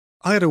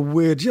I had a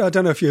weird, I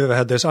don't know if you ever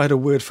had this, I had a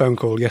weird phone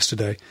call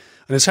yesterday,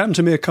 and it's happened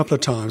to me a couple of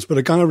times, but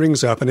a guy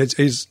rings up, and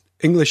his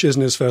English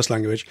isn't his first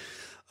language,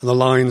 and the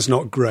line's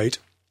not great,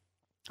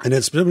 and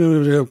it's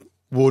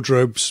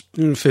wardrobes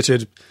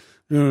fitted,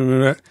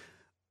 and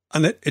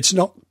it's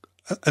not,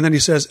 and then he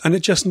says, and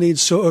it just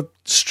needs sort of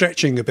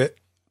stretching a bit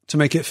to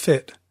make it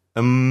fit.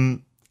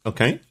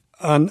 Okay.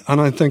 And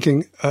I'm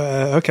thinking,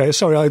 okay,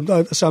 sorry,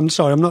 I'm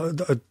sorry, I'm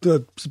not,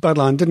 it's a bad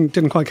line,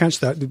 didn't quite catch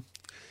that.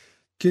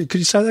 Could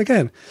you say that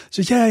again?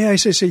 So yeah,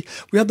 see,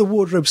 we had the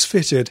wardrobes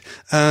fitted,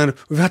 and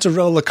we've had to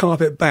roll the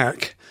carpet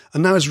back,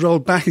 and now it's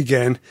rolled back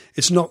again.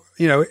 It's not,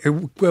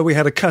 where we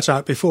had a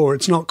cutout before,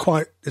 it's not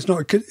quite,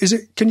 is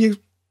it, can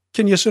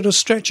you sort of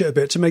stretch it a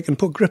bit to make, and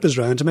put grippers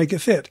around to make it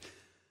fit?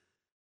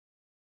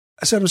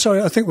 I said, I'm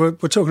sorry, I think we're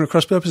talking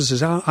across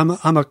purposes. I'm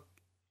a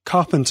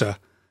carpenter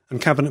and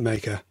cabinet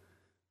maker,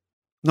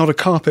 not a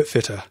carpet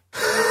fitter.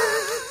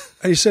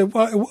 And he said,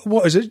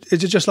 what is it?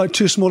 Is it just like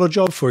too small a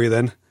job for you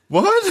then?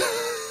 What?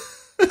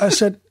 I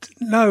said,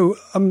 no,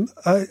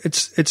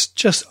 it's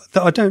just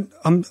that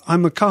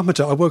I'm a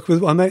carpenter.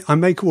 I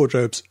make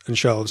wardrobes and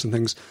shelves and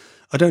things.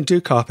 I don't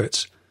do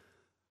carpets.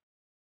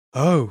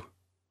 Oh,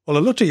 well, I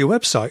looked at your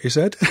website, he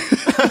said.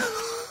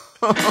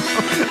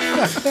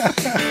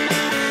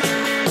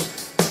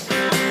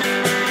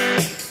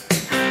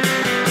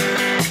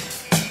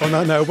 On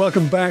that note,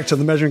 welcome back to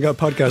the Measuring Up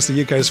Podcast,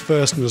 the UK's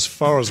first and, as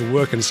far as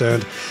we're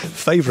concerned,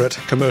 favourite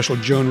commercial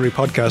joinery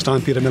podcast.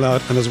 I'm Peter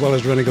Millard, and as well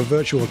as running a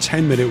virtual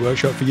 10-minute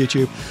workshop for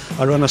YouTube,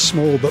 I run a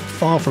small but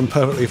far from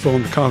perfectly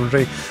formed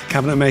carpentry,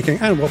 cabinet making,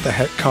 and what the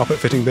heck carpet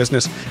fitting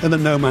business in the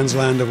no man's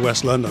land of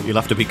West London. You'll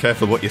have to be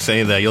careful what you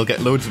say there. You'll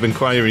get loads of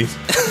inquiries.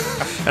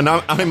 And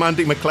I'm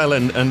Andy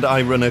McClellan, and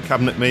I run a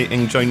cabinet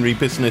making joinery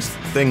business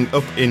thing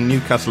up in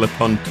Newcastle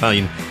upon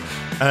Tyne.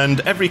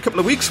 And every couple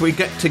of weeks we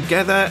get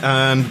together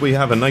and we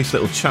have a nice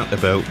little chat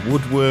about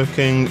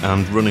woodworking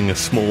and running a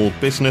small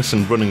business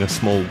and running a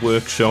small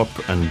workshop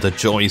and the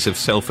joys of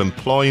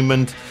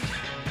self-employment,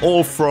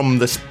 all from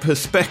the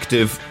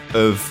perspective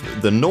of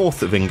the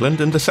north of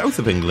England and the south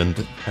of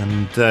England.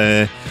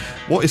 And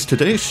what is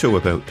today's show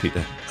about,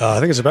 Peter? I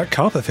think it's about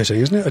carpet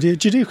fitting, isn't it? Do you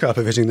do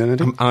carpet fitting then,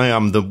 Andy? I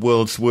am the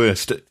world's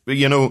worst.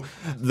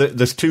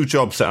 There's two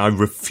jobs that I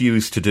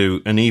refuse to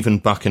do, and even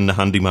back in the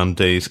handyman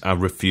days, I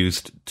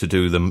refused to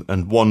do them.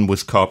 And one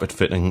was carpet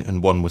fitting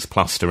and one was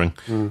plastering.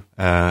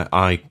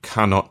 I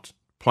cannot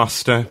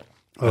plaster.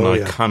 And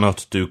I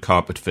cannot do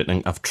carpet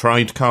fitting. I've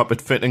tried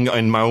carpet fitting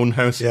in my own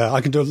house. Yeah,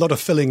 I can do a lot of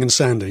filling and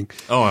sanding.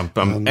 Oh,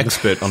 I'm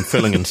expert on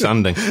filling and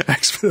sanding.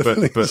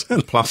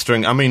 But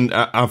plastering, I mean,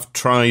 I've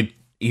tried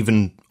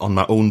even on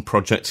my own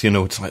projects,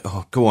 it's like,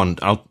 oh, go on,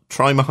 I'll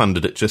try my hand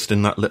at it just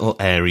in that little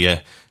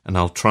area, and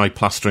I'll try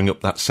plastering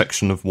up that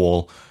section of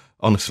wall.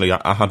 Honestly,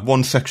 I had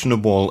one section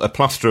of wall, a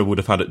plasterer would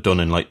have had it done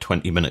in like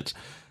 20 minutes.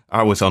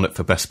 I was on it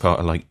for best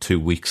part of like 2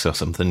 weeks or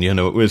something, it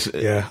was...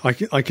 Yeah, I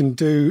can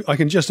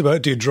just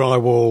about do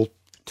drywall...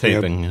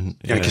 Taping and...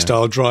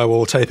 Yankee-style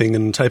drywall, taping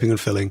and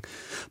filling.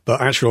 But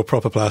actual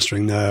proper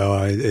plastering, no,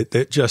 I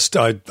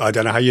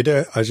don't know how you do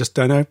it. I just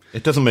don't know.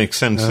 It doesn't make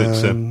sense.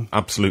 It's an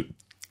absolute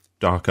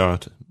dark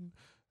art.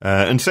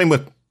 And same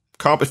with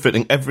carpet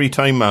fitting. Every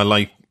time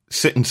I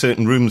sit in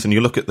certain rooms and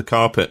you look at the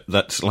carpet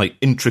that's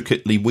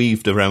intricately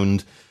weaved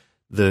around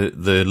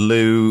the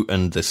loo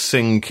and the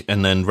sink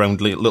and then round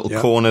little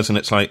corners, and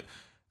it's like,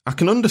 I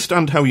can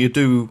understand how you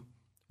do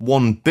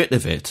one bit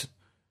of it,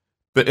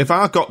 but if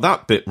I got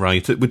that bit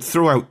right, it would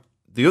throw out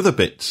the other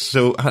bits.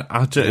 So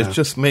it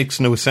just makes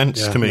no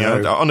sense to me.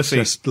 I honestly,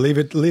 just leave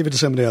it to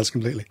somebody else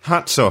completely.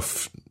 Hats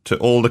off to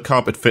all the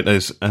carpet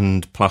fitters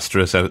and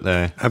plasterers out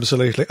there.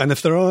 Absolutely. And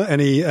if there are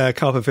any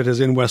carpet fitters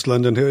in West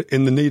London who are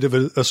in the need of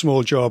a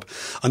small job,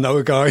 I know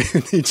a guy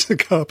who needs a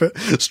carpet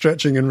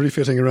stretching and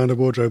refitting around a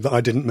wardrobe that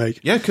I didn't make.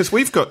 Yeah, because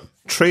we've got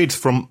trades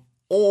from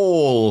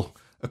all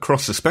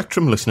across the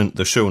spectrum listening to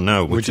the show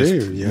now, which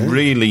is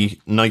really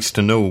nice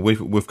to know.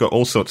 We've got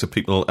all sorts of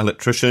people,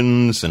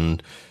 electricians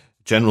and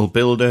general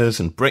builders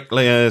and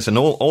bricklayers and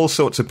all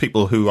sorts of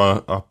people who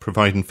are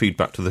providing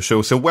feedback to the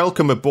show. So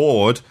welcome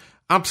aboard,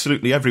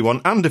 absolutely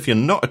everyone. And if you're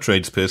not a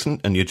tradesperson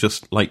and you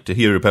just like to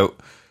hear about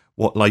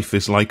what life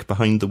is like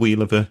behind the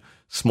wheel of a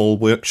small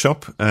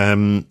workshop,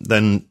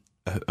 then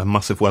a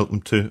massive welcome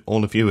to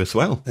all of you as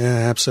well.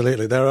 Yeah,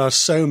 absolutely. There are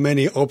so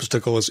many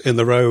obstacles in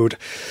the road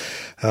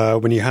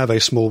when you have a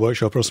small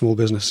workshop or a small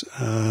business.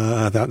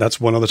 That's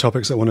one of the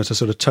topics that I wanted to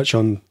sort of touch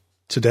on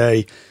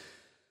today.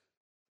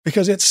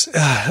 Because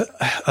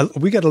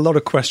we get a lot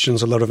of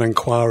questions, a lot of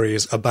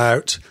inquiries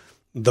about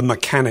the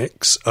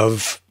mechanics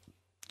of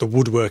the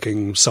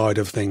woodworking side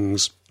of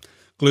things,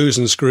 glues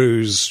and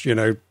screws,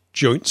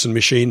 joints and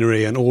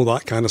machinery and all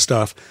that kind of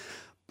stuff.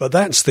 But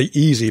that's the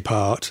easy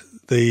part.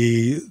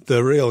 The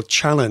real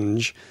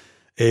challenge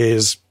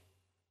is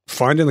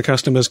finding the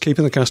customers,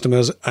 keeping the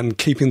customers, and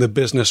keeping the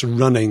business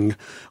running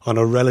on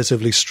a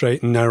relatively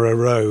straight and narrow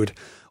road,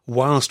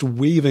 whilst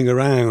weaving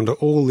around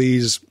all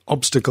these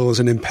obstacles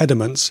and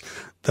impediments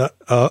that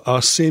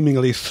are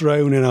seemingly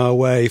thrown in our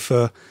way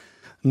for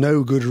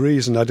no good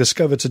reason. I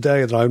discovered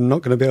today that I'm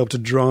not going to be able to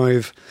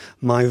drive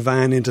my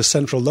van into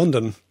central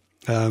London.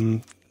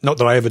 Not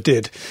that I ever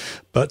did,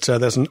 but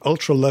there's an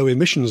ultra-low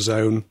emission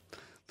zone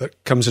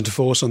that comes into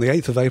force on the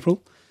 8th of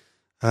April,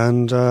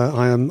 and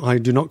I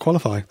do not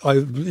qualify.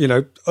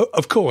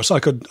 Of course, I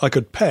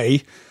could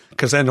pay,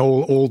 because then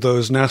all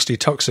those nasty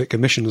toxic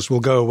emissions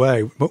will go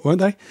away, won't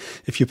they?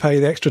 If you pay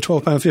the extra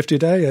 £12.50 a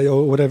day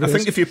or whatever. I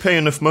think if you pay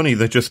enough money,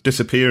 they just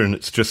disappear, and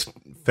it's just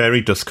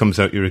fairy dust comes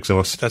out your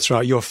exhaust. That's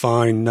right. You're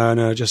fine.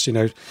 No, just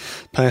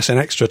pay us an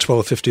extra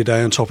 £12.50 a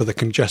day on top of the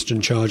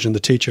congestion charge and the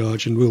T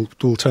charge, and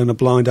we'll turn a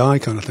blind eye,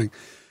 kind of thing.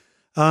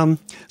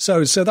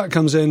 So that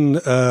comes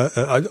in.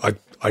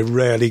 I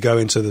rarely go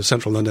into the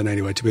central London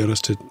anyway, to be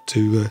honest,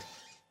 to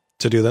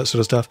do that sort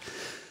of stuff.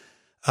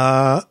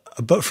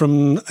 But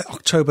from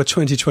October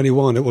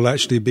 2021, it will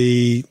actually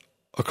be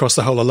across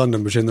the whole of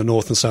London between the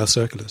North and South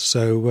Circulars.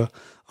 So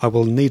I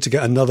will need to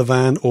get another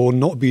van or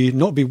not be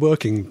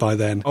working by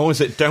then. Oh, is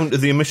it down to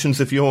the emissions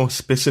of your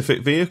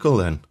specific vehicle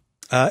then?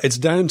 It's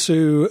down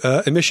to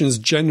emissions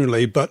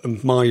generally, but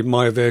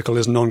my vehicle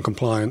is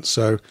non-compliant,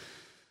 so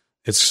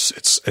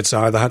it's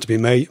either had to be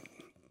made.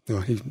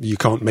 You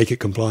can't make it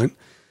compliant.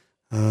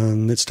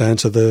 It's down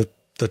to the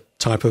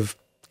type of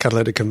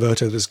catalytic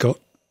converter that it's got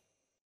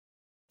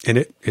in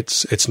it.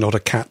 It's not a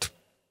Cat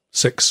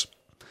 6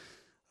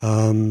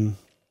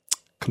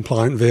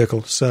 compliant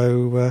vehicle.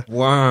 So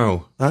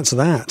wow, that's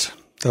that.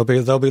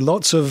 There'll be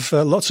lots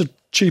of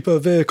cheaper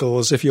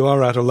vehicles if you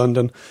are out of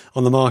London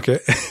on the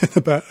market in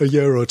about a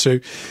year or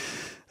two,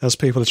 as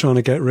people are trying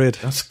to get rid.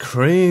 That's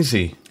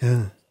crazy.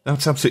 Yeah.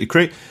 That's absolutely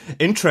great.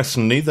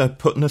 Interestingly, they're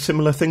putting a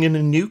similar thing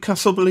in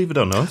Newcastle, believe it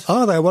or not.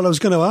 Are they? Well, I was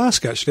going to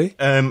ask, actually.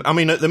 I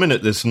mean, at the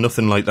minute, there's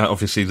nothing like that.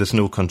 Obviously, there's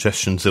no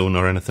congestion zone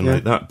or anything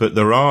like that. But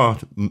there are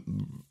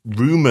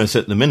rumours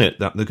at the minute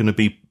that they're going to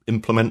be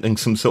implementing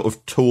some sort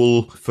of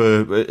toll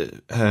for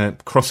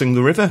crossing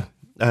the river,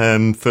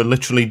 for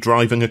literally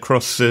driving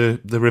across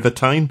the River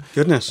Tyne.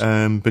 Goodness.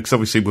 Because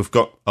obviously we've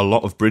got a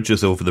lot of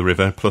bridges over the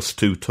river, plus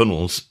 2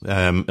 tunnels,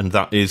 and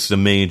that is a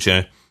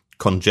major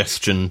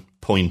congestion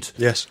point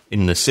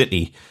in the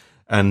city.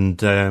 And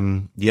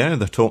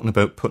they're talking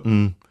about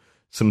putting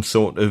some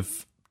sort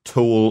of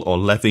toll or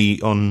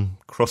levy on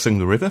crossing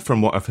the river,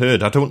 from what I've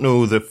heard. I don't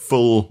know the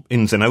full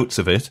ins and outs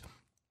of it.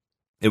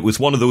 It was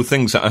one of those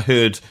things that I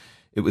heard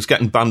it was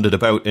getting bandied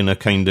about in a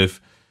kind of,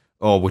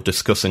 we're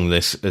discussing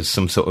this as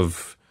some sort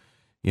of,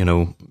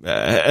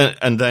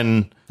 and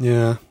then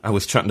I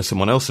was chatting to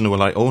someone else and they were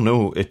like, oh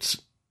no, it's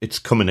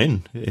coming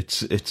in.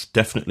 It's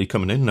definitely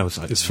coming in. And I was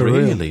like, it's for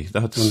really? Real.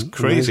 That's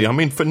crazy. I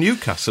mean, for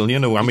Newcastle, you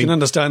can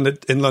understand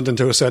it in London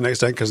to a certain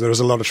extent because there is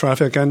a lot of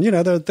traffic, and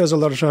there's a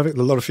lot of traffic,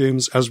 a lot of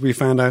fumes, as we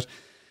found out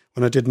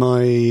when I did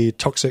my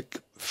toxic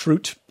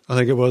fruit, I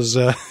think it was,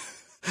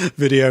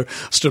 video.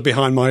 Stood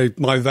behind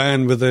my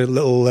van with a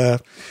little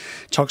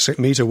toxic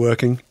meter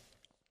working.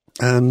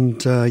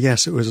 And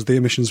yes, it was. The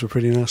emissions were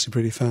pretty nasty,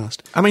 pretty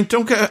fast. I mean,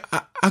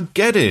 I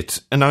get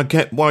it, and I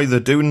get why they're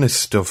doing this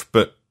stuff,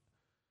 but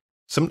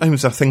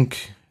sometimes I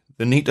think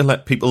they need to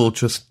let people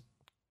just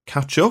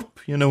catch up.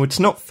 It's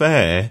not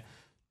fair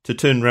to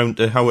turn around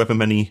to however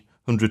many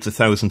hundreds of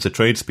thousands of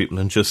tradespeople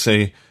and just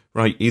say,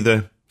 right,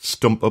 either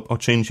stump up or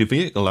change your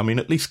vehicle. I mean,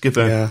 at least give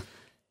a... Yeah.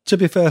 To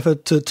be fair,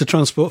 to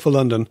Transport for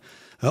London,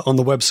 on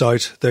the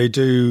website, they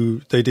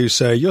do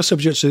say you're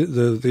subject to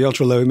the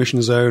ultra-low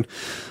emission zone.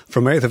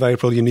 From 8th of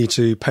April, you need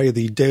to pay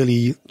the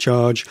daily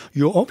charge.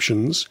 Your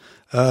options...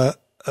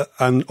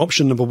 and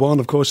option number 1,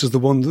 of course, is the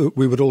one that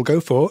we would all go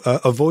for.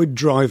 Avoid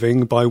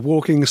driving by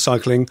walking,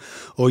 cycling,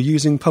 or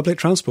using public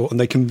transport. And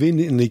they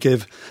conveniently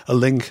give a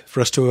link for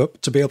us to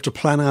be able to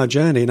plan our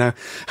journey. Now,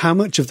 how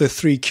much of the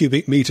 3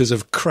 cubic metres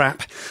of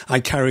crap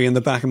I carry in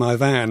the back of my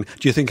van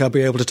do you think I'll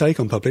be able to take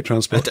on public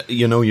transport?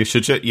 You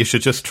should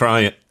just try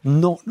it.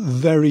 Not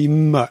very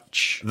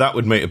much. That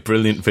would make a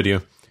brilliant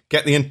video.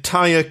 Get the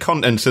entire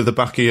contents of the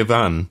back of your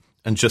van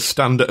and just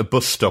stand at a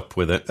bus stop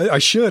with it. I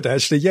should,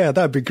 actually. Yeah,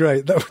 that'd be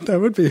great. That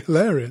would be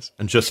hilarious.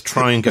 And just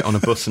try and get on a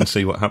bus and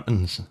see what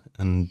happens.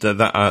 And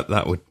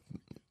that would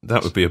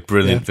be a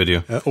brilliant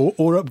video.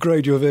 Or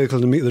upgrade your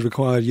vehicle to meet the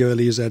required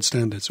ULEZ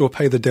standards, or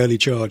pay the daily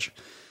charge.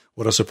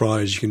 What a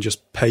surprise. You can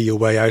just pay your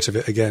way out of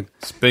it again.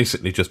 It's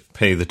basically just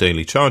pay the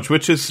daily charge,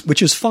 which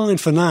is fine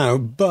for now.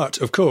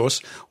 But, of course,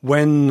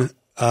 when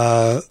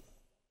the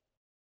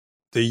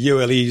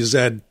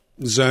ULEZ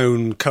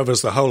zone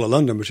covers the whole of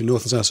London between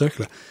North and South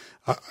Circular,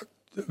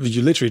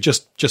 you literally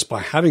just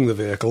by having the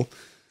vehicle,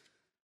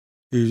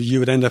 you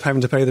would end up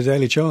having to pay the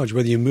daily charge,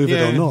 whether you move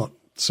it or not.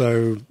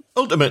 So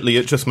ultimately,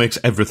 it just makes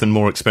everything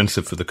more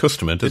expensive for the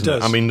customer, doesn't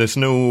it? I mean,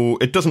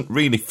 it doesn't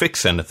really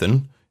fix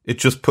anything. It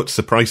just puts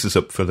the prices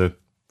up for the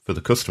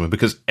customer,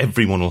 because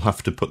everyone will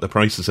have to put the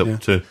prices up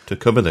to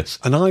cover this.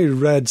 And I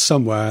read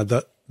somewhere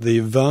that the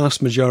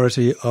vast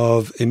majority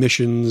of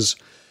emissions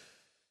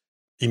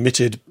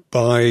emitted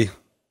by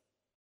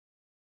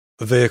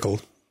a vehicle,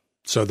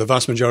 so the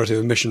vast majority of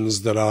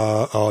emissions that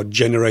are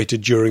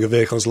generated during a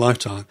vehicle's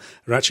lifetime,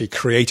 are actually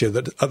created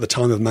at the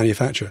time of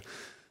manufacture.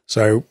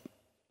 So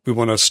we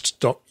want to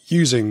stop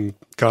using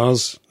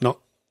cars, not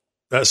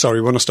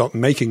we want to stop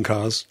making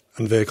cars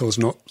and vehicles,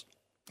 not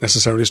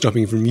necessarily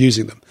stopping from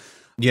using them.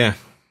 Yeah.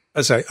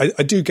 I say,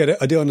 I do get it.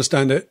 I do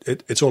understand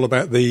it. It's all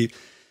about the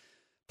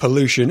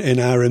pollution in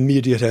our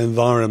immediate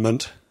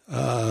environment.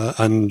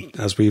 And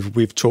as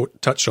we've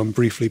touched on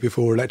briefly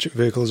before, electric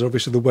vehicles are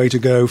obviously the way to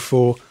go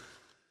for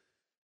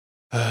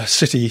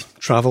city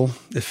travel,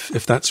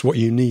 if that's what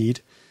you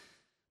need.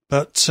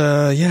 But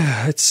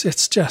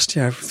it's just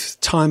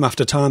time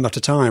after time after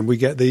time we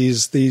get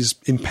these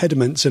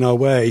impediments in our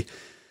way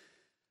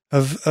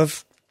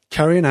of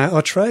carrying out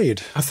our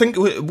trade. I think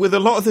with a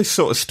lot of this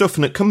sort of stuff,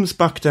 and it comes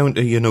back down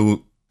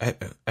to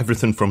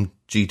everything from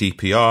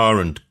GDPR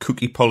and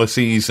cookie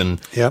policies and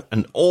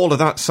all of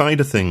that side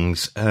of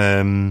things.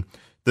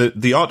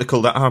 The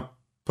article that I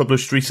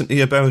published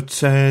recently about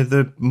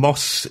the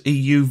Moss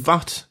EU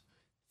VAT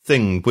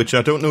thing, which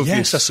I don't know if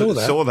you saw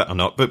that or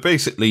not, but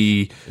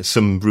basically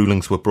some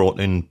rulings were brought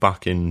in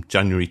back in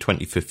January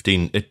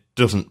 2015. It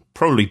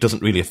probably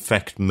doesn't really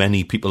affect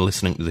many people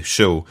listening to this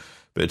show,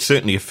 but it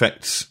certainly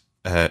affects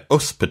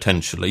us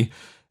potentially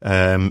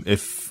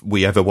if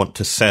we ever want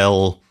to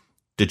sell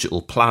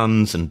digital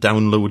plans and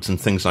downloads and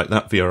things like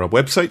that via our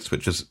websites,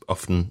 which is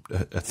often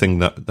a thing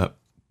that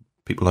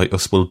people like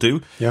us will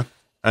do. Yeah.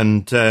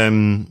 And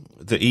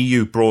the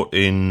EU brought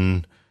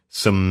in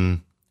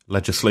some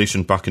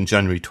legislation back in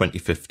January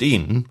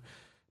 2015,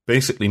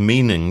 basically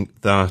meaning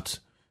that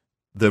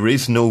there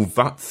is no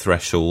VAT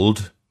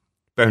threshold.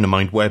 Bearing in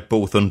mind we're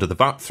both under the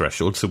VAT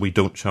threshold, so we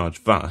don't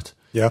charge VAT.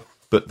 Yeah.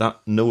 But that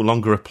no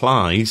longer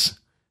applies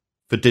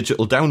for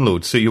digital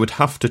downloads. So you would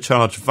have to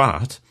charge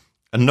VAT.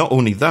 And not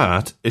only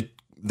that,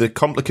 they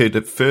complicate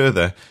it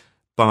further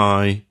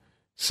by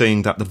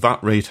saying that the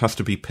VAT rate has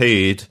to be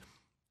paid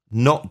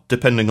not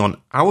depending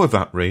on our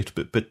VAT rate,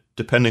 but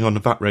depending on the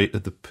VAT rate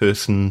of the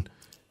person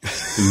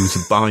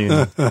who's buying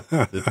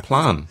the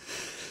plan.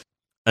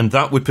 And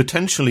that would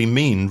potentially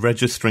mean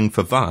registering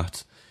for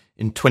VAT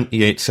in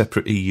 28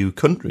 separate EU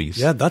countries.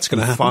 Yeah, that's going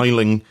to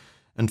happen.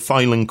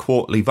 Filing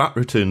quarterly VAT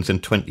returns in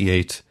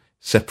 28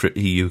 separate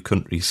EU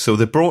countries. So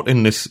they brought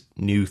in this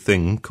new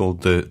thing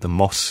called the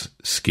Moss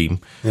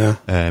scheme,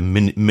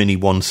 mini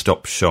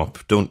one-stop shop.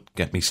 Don't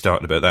get me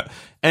started about that.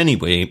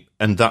 Anyway,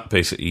 and that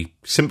basically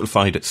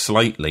simplified it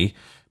slightly,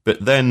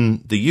 but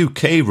then the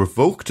UK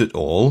revoked it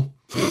all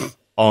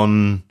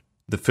on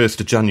the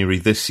 1st of January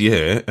this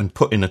year and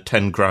put in a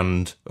 10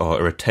 grand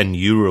or a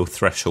 €10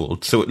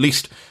 threshold. So at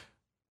least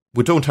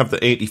we don't have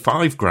the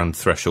 85 grand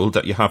threshold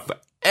that you have for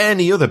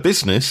any other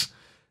business.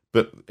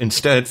 But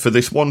instead, for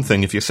this one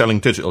thing, if you're selling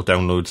digital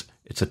downloads,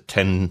 it's a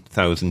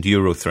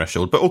 €10,000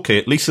 threshold. But okay,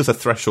 at least there's a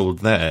threshold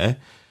there.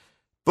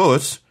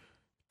 But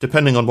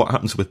depending on what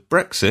happens with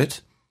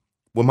Brexit,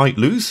 we might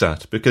lose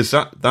that because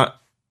the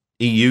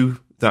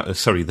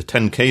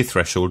 10K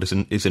threshold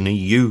is an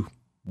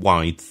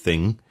EU-wide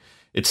thing.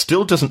 It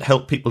still doesn't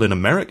help people in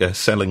America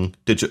selling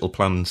digital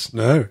plans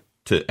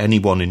to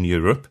anyone in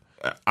Europe.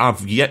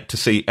 I've yet to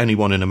see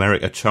anyone in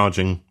America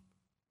charging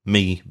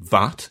me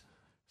VAT.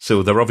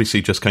 So they're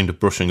obviously just kind of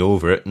brushing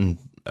over it and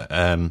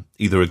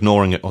either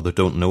ignoring it or they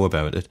don't know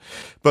about it.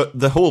 But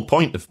the whole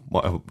point of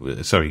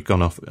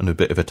gone off on a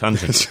bit of a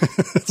tangent.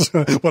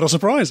 What a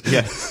surprise.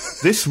 Yeah.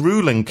 This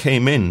ruling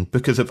came in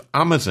because of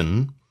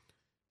Amazon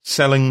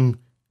selling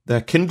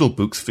their Kindle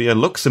books via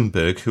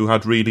Luxembourg, who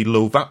had really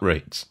low VAT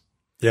rates.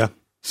 Yeah.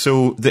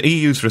 So the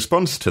EU's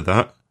response to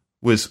that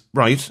was,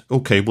 right,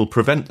 okay, we'll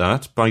prevent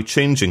that by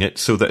changing it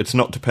so that it's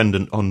not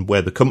dependent on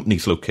where the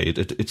company's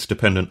located, it's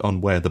dependent on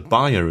where the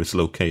buyer is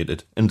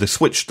located. And they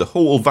switched the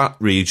whole VAT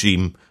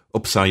regime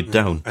upside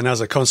down. And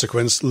as a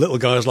consequence, little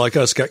guys like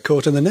us get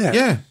caught in the net.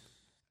 Yeah.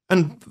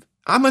 And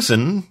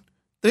Amazon,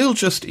 they'll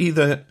just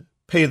either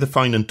pay the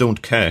fine and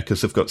don't care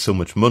because they've got so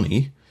much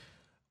money,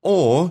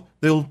 or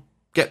they'll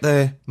get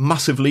their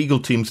massive legal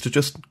teams to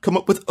just come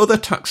up with other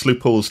tax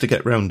loopholes to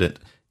get round it.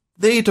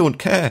 They don't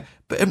care,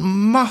 but it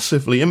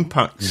massively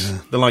impacts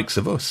the likes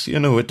of us,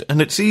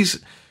 and it's these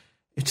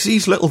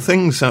little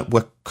things that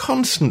we're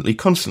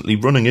constantly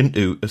running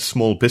into as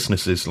small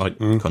businesses, like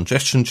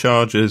congestion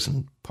charges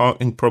and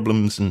parking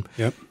problems, and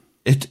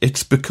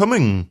it's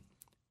becoming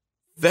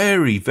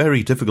very,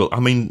 very difficult.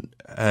 I mean,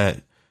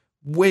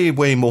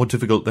 way more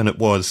difficult than it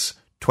was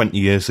 20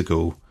 years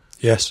ago.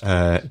 Yes,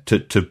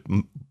 to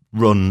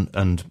run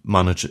and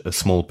manage a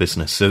small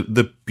business. So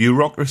the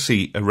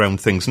bureaucracy around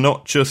things,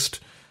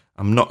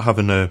 I'm not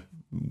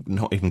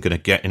even going to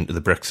get into the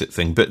Brexit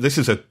thing, but this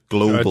is a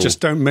global. Just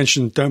don't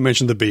mention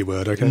the B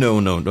word, okay? No.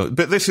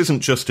 But this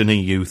isn't just an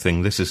EU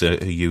thing. This is a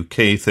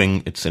UK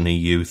thing. It's an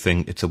EU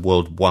thing. It's a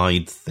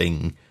worldwide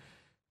thing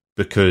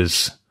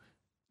because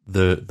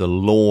the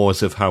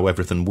laws of how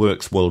everything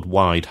works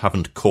worldwide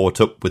haven't caught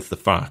up with the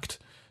fact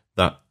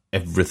that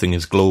everything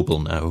is global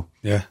now.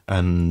 Yeah,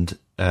 and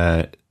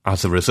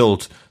as a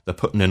result, they're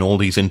putting in all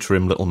these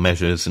interim little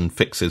measures and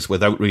fixes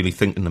without really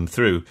thinking them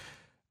through.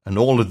 And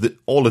all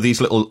of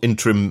these little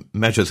interim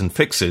measures and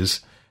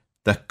fixes,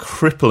 they're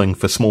crippling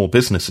for small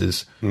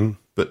businesses,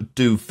 but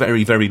do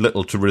very, very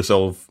little to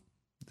resolve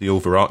the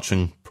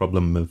overarching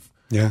problem of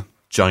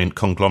giant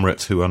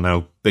conglomerates who are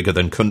now bigger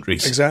than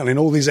countries. Exactly, and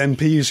all these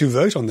MPs who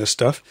vote on this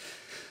stuff,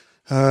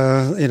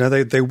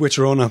 they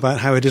witter on about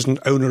how it isn't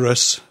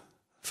onerous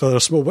for a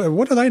small.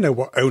 What do they know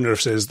what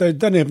onerous is? They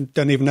don't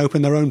even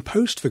open their own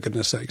post, for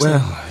goodness sakes.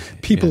 Well,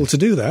 people to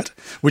do that,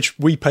 which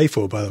we pay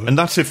for, by the way. And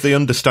that's if they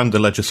understand the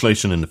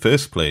legislation in the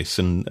first place.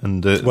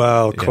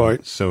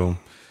 Quite. So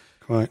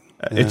quite.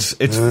 It's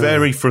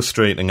very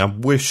frustrating. I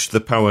wish the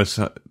powers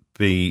that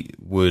be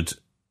would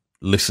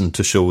listen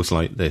to shows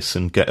like this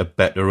and get a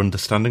better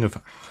understanding of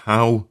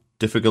how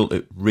difficult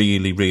it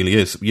really, really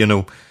is.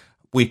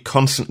 We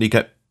constantly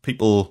get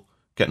people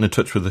getting in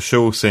touch with the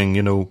show saying,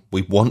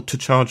 we want to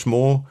charge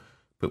more,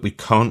 but we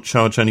can't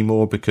charge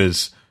anymore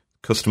because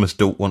customers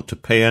don't want to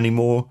pay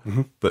anymore.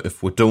 Mm-hmm. But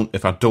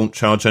if I don't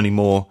charge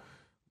anymore,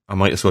 I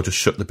might as well just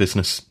shut the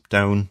business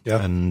down.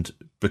 Yeah. And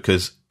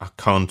because I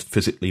can't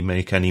physically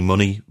make any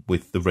money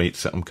with the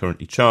rates that I'm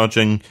currently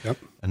charging. Yep.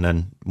 And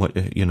then,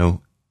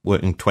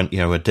 working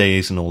 20-hour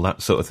days and all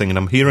that sort of thing. And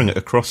I'm hearing it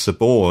across the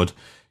board.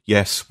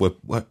 Yes,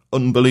 we're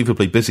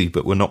unbelievably busy,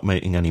 but we're not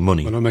making any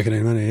money. We're not making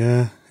any money,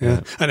 yeah.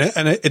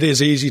 And it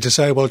is easy to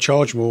say, well,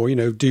 charge more,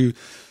 do,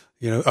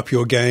 up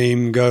your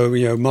game,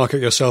 go,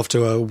 market yourself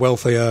to a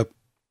wealthier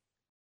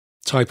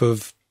type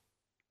of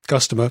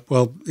customer.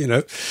 Well,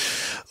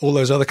 all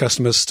those other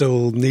customers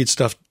still need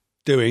stuff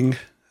doing.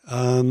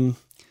 And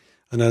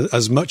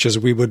as much as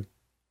we would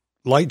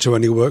like to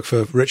only work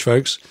for rich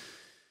folks,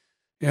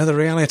 the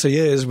reality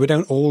is we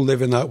don't all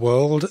live in that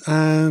world,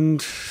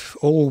 and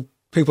all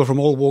people from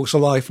all walks of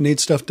life need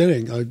stuff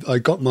doing. I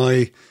got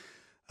my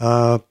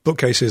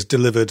bookcases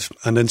delivered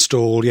and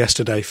installed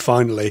yesterday,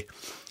 finally.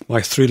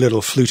 My 3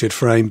 little fluted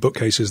frame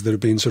bookcases that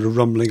have been sort of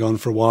rumbling on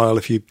for a while.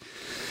 If you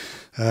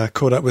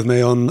caught up with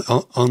me on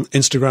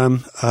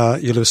Instagram,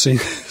 you'll have seen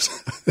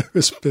it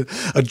was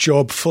a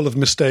job full of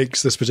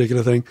mistakes, this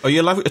particular thing. Are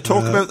you allowed to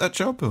talk about that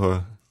job?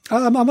 Or?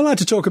 I'm allowed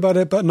to talk about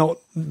it, but not,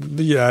 not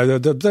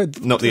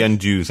the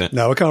end user.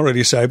 No, I can't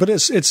really say. But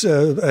it's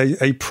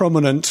a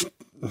prominent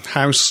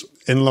house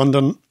in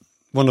London,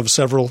 one of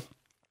several,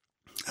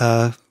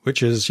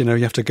 which is, you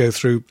have to go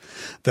through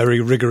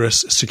very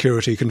rigorous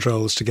security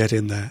controls to get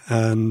in there.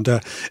 And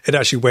it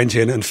actually went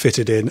in and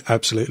fitted in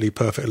absolutely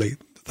perfectly.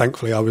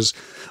 Thankfully, I was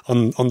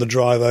on the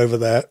drive over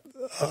there.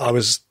 I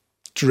was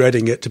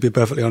dreading it, to be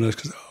perfectly honest,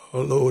 because,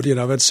 oh Lord,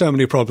 I've had so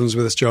many problems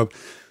with this job.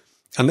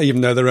 And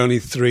even though there are only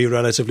 3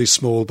 relatively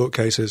small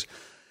bookcases,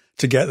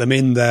 to get them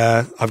in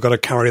there, I've got to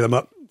carry them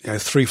up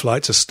 3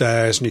 flights of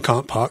stairs, and you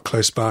can't park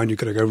close by, and you've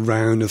got to go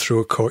round and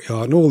through a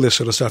courtyard and all this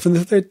sort of stuff. And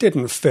if they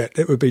didn't fit,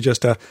 it would be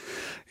just I'd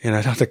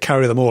have to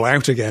carry them all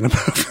out again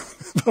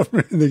above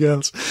anything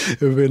else. It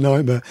would be a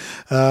nightmare.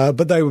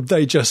 But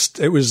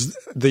it was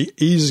the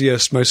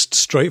easiest, most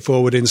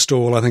straightforward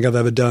install I think I've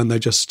ever done. They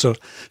just sort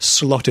of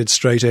slotted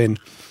straight in.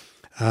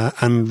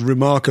 And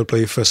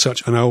remarkably, for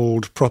such an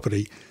old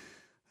property,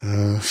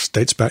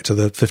 dates back to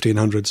the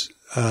 1500s,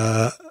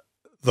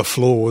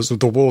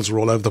 the walls were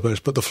all over the place,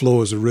 but the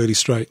floors were really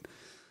straight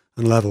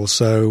and level,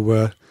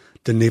 so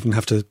didn't even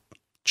have to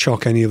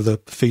chock any of the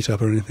feet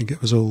up or anything.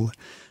 It was all,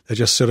 they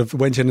just sort of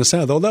went in and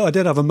south. Although I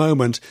did have a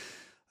moment,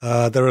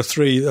 there are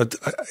 3,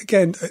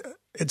 again,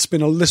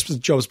 this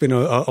job's been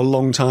a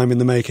long time in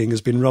the making,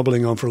 has been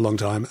rubbling on for a long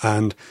time,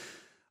 and,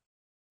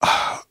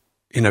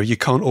 you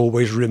can't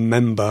always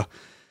remember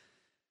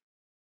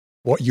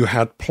what you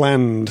had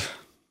planned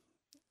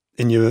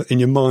in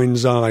your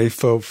mind's eye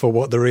for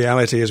what the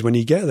reality is when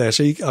you get there.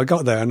 So I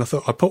got there and I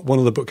thought I put one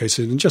of the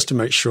bookcases in just to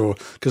make sure,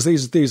 because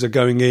these are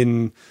going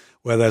in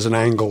where there's an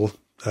angle.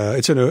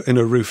 It's in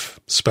a roof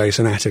space,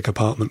 an attic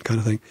apartment kind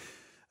of thing,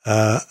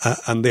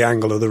 and the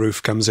angle of the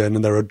roof comes in,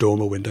 and there are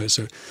dormer windows.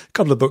 So a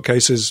couple of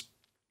bookcases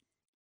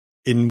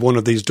in one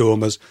of these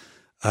dormers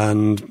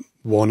and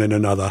one in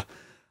another.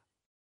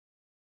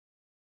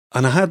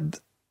 And I had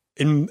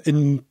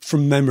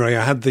from memory,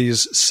 I had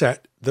these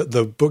set that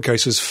the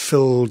bookcases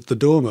filled the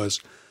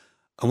dormers.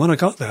 And when I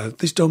got there,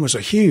 these dormers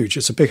are huge.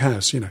 It's a big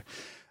house,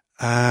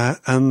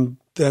 and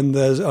then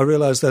I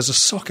realised there's a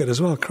socket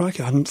as well.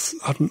 Crikey, I hadn't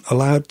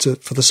allowed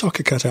for the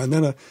socket cut out. And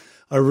then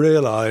I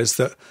realised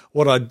that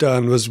what I'd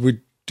done was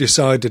we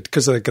decided,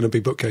 because they're going to be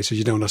bookcases,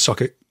 you don't want a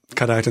socket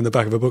cut out in the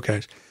back of a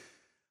bookcase.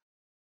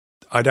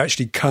 I'd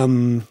actually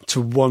come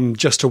to one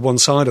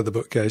side of the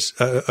bookcase,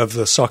 of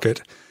the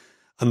socket,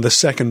 and the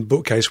second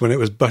bookcase, when it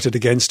was butted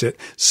against it,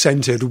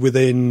 centred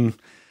within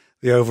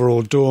the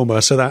overall dormer.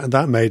 So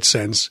that made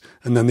sense.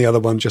 And then the other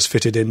one just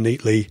fitted in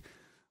neatly,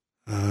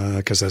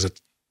 because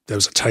there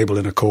was a table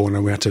in a corner,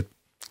 and we had to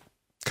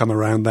come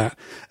around that.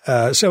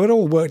 So it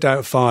all worked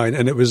out fine,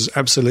 and it was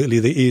absolutely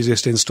the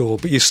easiest install.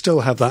 But you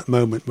still have that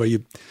moment where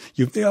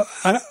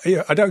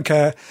I don't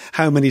care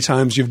how many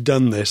times you've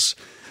done this,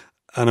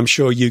 and I'm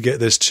sure you get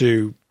this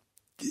too.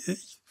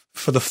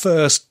 For the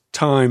first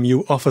time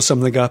you offer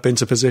something up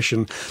into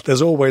position,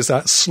 there's always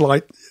that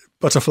slight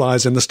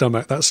butterflies in the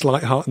stomach, that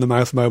slight heart in the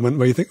mouth moment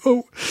where you think,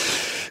 oh,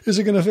 is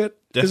it going to fit?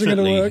 Definitely, is it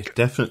going to work?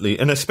 Definitely.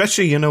 And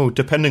especially,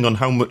 depending on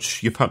how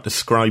much you've had to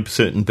scribe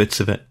certain bits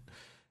of it.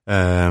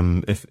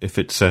 if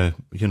it's a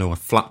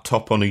flat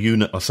top on a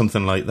unit or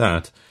something like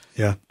that.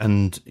 Yeah.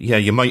 And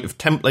you might have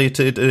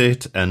templated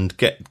it and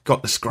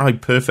got the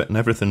scribe perfect and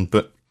everything,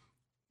 but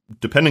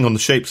depending on the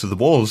shapes of the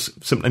walls,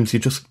 sometimes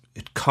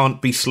it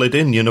can't be slid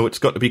in. It's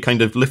got to be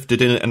kind of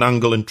lifted in at an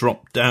angle and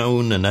dropped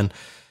down, and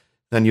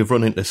then you've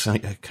run into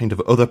kind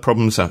of other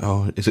problems.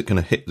 Is it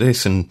going to hit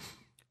this? And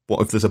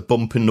what if there's a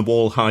bump in the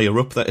wall higher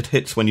up that it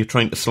hits when you're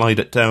trying to slide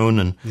it down?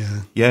 And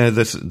yeah.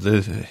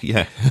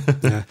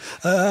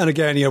 And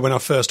again, when I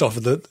first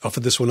offered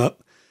this one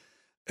up,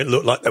 it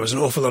looked like there was an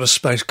awful lot of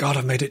space. God,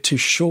 I've made it too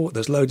short.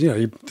 There's loads,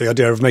 the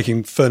idea of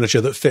making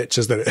furniture that fits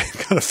is that it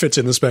kind of fits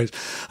in the space.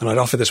 And I'd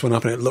offered this one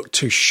up and it looked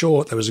too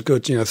short. There was a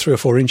good, 3 or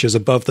 4 inches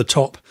above the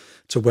top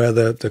to where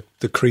the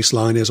crease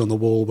line is on the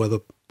wall where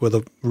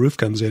the roof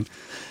comes in.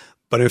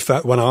 But in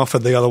fact, when I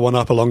offered the other one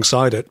up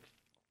alongside it,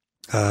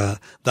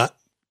 that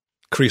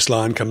crease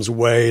line comes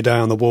way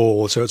down the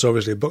wall, so it's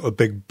obviously a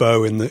big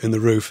bow in the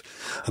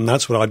roof, and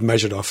that's what I'd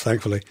measured off,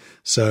 thankfully.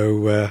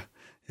 So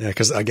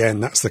because again,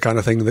 that's the kind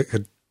of thing that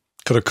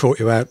could have caught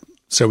you out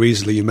so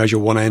easily. You measure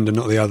one end and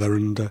not the other,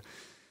 and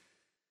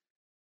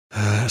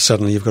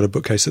suddenly you've got a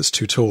bookcase that's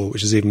too tall,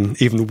 which is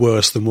even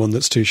worse than one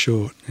that's too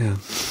short. Yeah,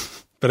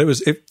 but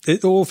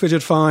it all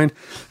fitted fine.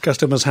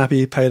 Customers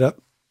happy, paid up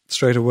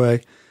straight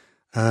away,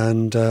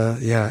 and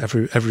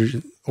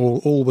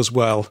all was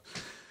well.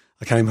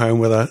 I came home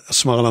with a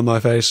smile on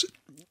my face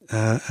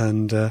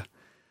and a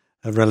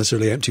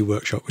relatively empty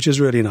workshop, which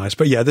is really nice.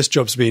 But yeah, this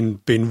job's been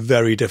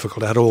very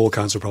difficult. I had all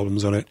kinds of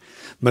problems on it,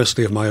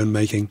 mostly of my own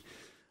making.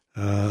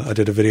 I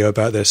did a video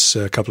about this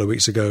a couple of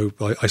weeks ago.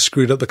 I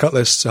screwed up the cut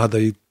lists. I had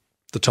the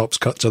tops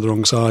cut to the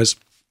wrong size,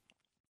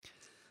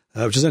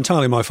 which is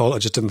entirely my fault. I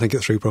just didn't think it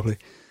through properly.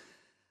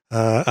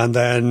 And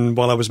then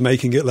while I was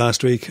making it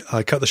last week,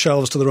 I cut the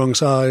shelves to the wrong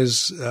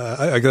size.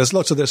 There's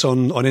lots of this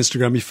on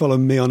Instagram. You follow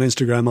me on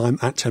Instagram. I'm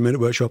at 10 Minute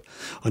Workshop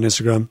on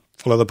Instagram.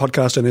 Follow the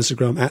podcast on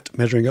Instagram at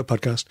Measuring Up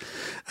Podcast,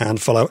 and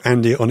follow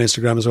Andy on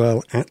Instagram as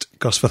well at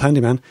Gosforth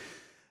Handyman.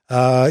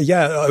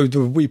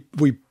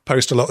 We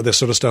post a lot of this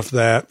sort of stuff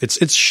there.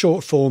 It's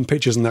short form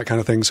pictures and that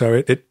kind of thing. So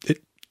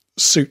it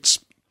suits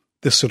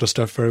this sort of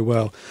stuff very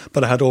well.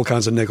 But I had all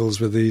kinds of niggles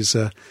with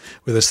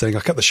this thing. I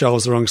cut the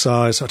shelves the wrong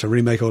size, so I had to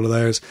remake all of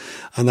those.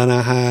 And then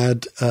I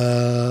had,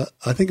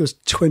 I think it was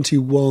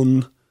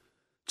 21,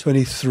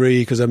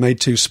 23, because I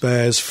made 2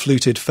 spares,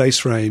 fluted face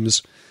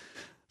frames,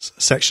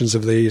 sections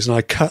of these, and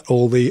I cut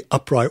all the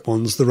upright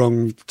ones to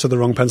the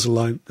wrong pencil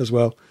line as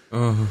well.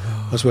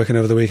 I was working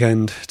over the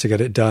weekend to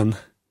get it done.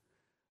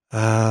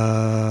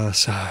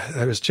 So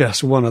it was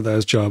just one of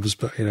those jobs,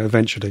 but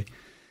eventually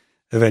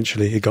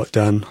it got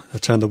done. I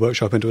turned the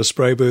workshop into a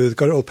spray booth,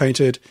 got it all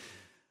painted,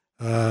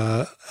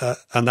 and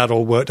that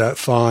all worked out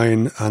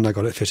fine. And I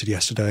got it fitted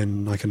yesterday,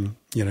 and I can,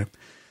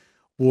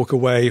 walk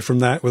away from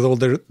that with all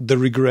the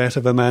regret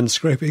of a man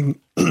scraping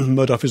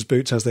mud off his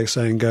boots, as the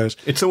saying goes.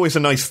 It's always a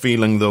nice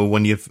feeling, though,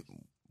 when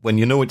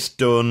you know it's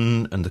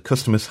done and the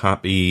customer's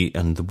happy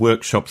and the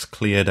workshop's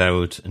cleared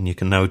out, and you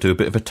can now do a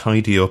bit of a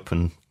tidy up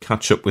and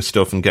catch up with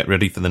stuff and get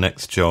ready for the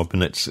next job,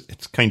 and it's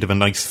kind of a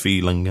nice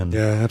feeling. And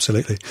yeah,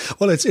 absolutely.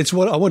 Well, it's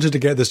what I wanted to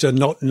get this done,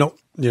 not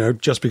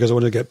just because I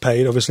wanted to get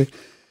paid, obviously,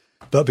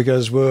 but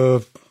because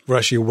we're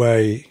actually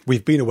away.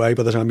 We've been away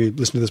by the time you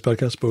listen to this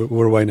podcast, but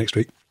we're away next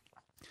week.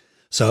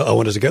 So I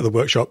wanted to get the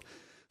workshop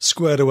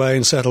squared away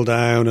and settled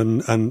down,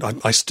 and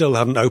I still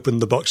haven't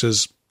opened the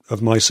boxes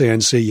of my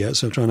CNC yet,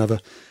 so I'm trying to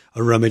have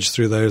a rummage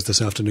through those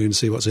this afternoon and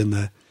see what's in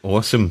there.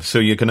 Awesome. So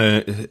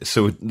the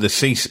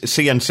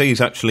CNC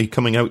is actually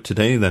coming out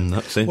today then,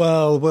 that's it?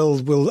 Well,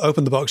 we'll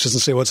open the boxes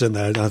and see what's in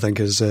there, I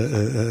think is,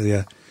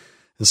 and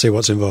see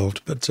what's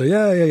involved. But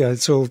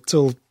it's all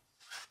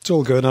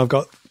good. And I've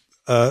got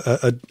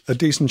a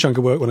decent chunk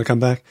of work when I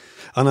come back.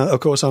 And of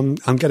course, I'm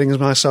getting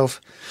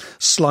myself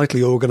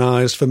slightly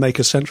organised for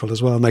Maker Central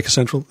as well. Maker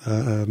Central,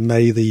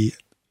 May the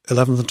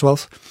 11th and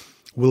 12th,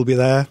 we'll be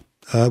there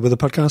with a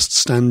podcast,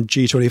 stand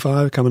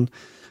G25. Come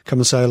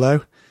and say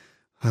hello.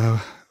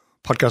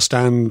 Podcast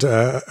stand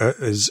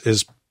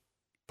is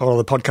part of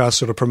the podcast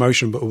sort of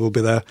promotion, but we'll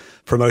be there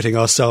promoting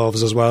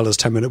ourselves as well as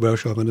 10 Minute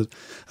Workshop and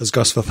as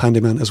Gosforth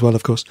Handyman as well,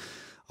 of course.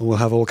 And we'll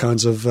have all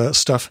kinds of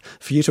stuff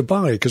for you to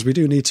buy, because we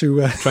do need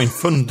to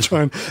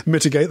try and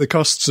mitigate the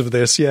costs of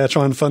this. Yeah,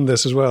 try and fund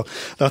this as well.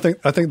 I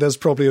think there's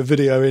probably a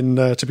video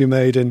to be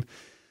made in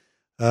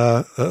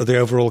the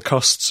overall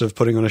costs of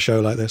putting on a show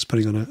like this,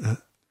 putting on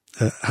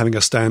having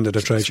a stand at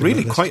a trade show. It's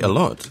really like quite a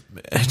lot.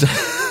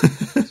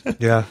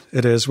 Yeah,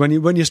 it is.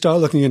 When you start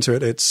looking into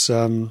it, it's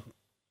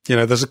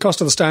there's a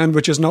cost of the stand,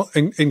 which is not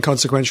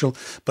inconsequential,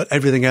 but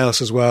everything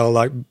else as well,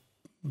 like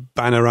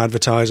banner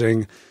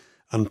advertising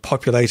and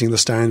populating the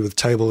stand with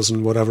tables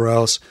and whatever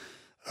else.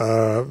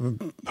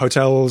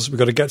 Hotels, we've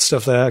got to get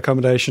stuff there,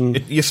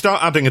 accommodation. You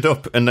start adding it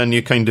up, and then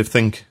you kind of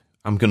think,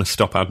 I'm going to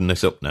stop adding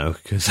this up now,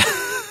 because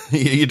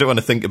you don't want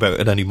to think about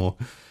it anymore.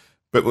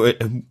 But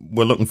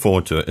we're looking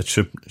forward to it. It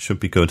should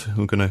be good.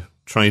 We're going to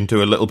try and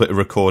do a little bit of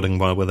recording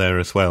while we're there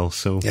as well.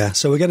 So yeah,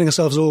 so we're getting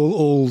ourselves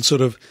all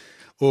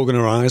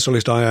organised, or at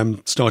least I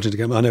am starting to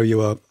get. I know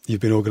you are.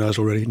 You've been organised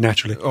already,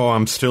 naturally. Oh,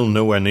 I'm still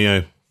nowhere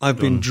near. I've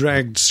been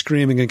dragged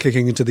screaming and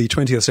kicking into the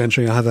 20th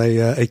century. I have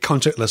a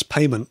contactless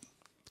payment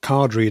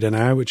card reader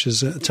now, which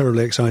is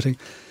terribly exciting.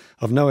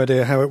 I've no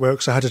idea how it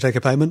works or how to take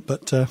a payment,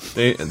 but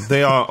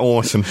they are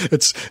awesome.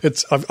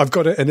 I've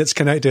got it and it's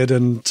connected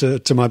and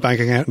to my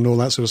bank account and all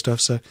that sort of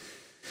stuff. So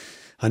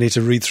I need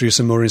to read through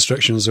some more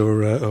instructions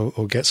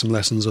or get some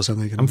lessons or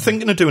something. I'm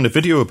thinking of doing a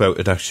video about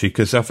it actually,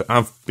 because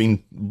I've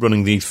been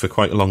running these for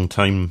quite a long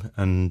time,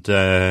 and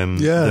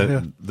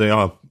they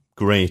are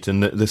great,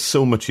 and there's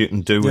so much you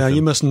can do with them. Yeah,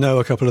 you must know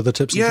a couple of the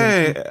tips.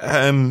 Yeah.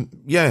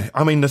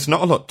 I mean, there's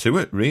not a lot to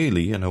it,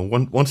 really. You know,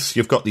 once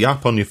you've got the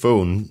app on your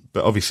phone,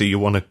 but obviously you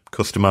want to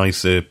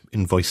customise the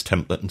invoice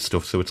template and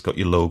stuff, so it's got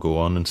your logo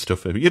on and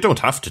stuff. You don't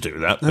have to do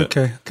that. But.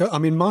 Okay. I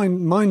mean,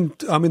 mine.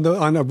 I mean,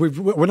 I know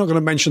we're not going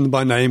to mention them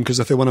by name, because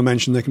if they want to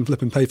mention, they can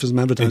flip and pay for some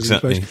advertising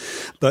exactly.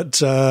 space. But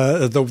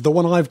the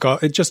one I've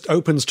got, it just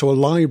opens to a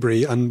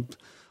library, and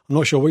I'm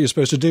not sure what you're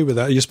supposed to do with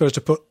that. Are you supposed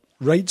to put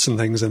rates and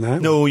things in there?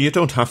 No, you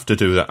don't have to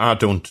do that. I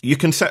don't. You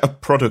can set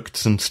up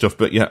products and stuff,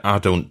 but yeah, I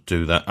don't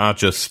do that. I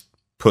just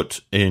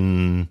put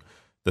in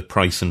the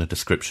price and the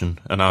description,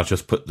 and I'll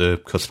just put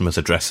the customer's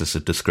address as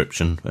a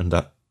description, and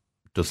that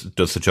does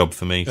the job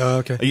for me.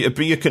 Okay.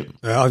 But you can.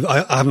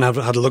 I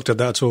haven't had a look at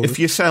that at all. If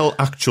you sell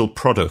actual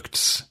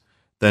products,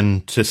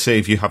 then to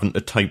save you having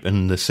to type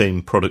in the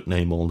same product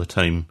name all the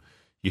time,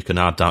 you can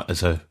add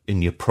that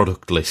in your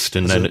product list,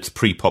 and then it's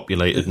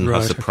pre-populated and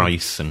has a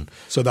price. And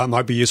so that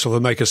might be useful for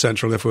Maker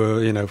Central if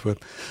we're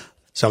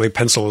selling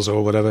pencils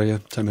or whatever. Yeah,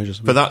 tape measures.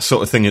 For that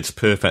sort of thing, it's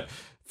perfect.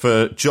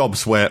 For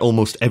jobs where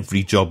almost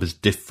every job is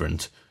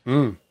different,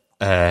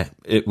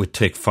 it would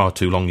take far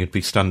too long. You'd be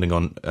standing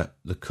on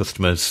the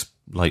customer's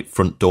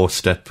front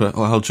doorstep.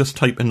 I'll just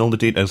type in all the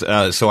details.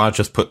 So I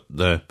just put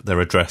their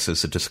address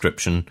as a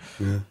description,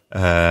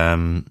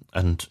 and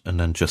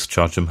then just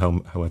charge them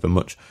however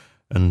much.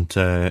 And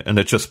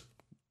it just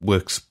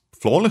works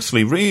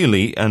flawlessly,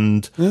 really.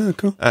 And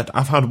cool.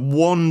 I've had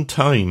one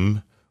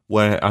time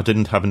where I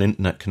didn't have an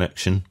internet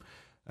connection,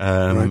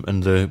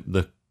 and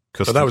the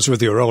customer. But that was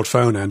with your old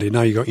phone, Andy.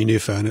 Now you got your new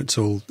phone. It's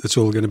all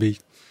going to be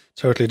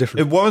totally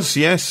different. It was,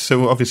 yes.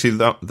 So obviously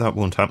that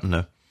won't happen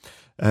now.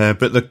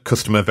 But the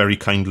customer very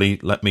kindly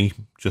let me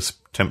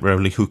just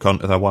temporarily hook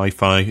onto their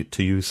Wi-Fi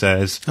to use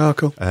theirs. Oh,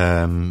 cool.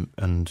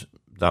 And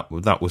that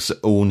was the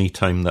only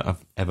time that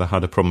I've ever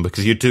had a problem,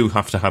 because you do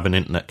have to have an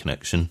internet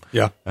connection.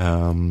 Yeah.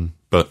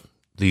 But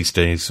these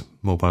days,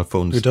 mobile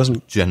phones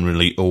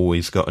generally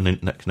always got an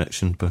internet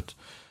connection. But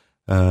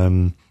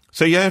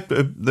so yeah,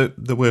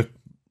 they work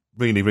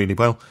really, really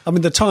well. I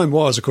mean, the time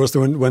was, of course,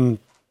 when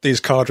these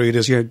card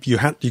readers, you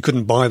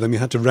couldn't buy them, you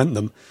had to rent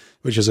them,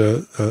 which is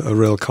a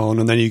real con.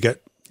 And then you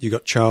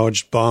got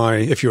charged by,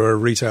 if you were a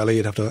retailer,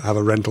 you'd have to have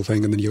a rental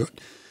thing, and then you got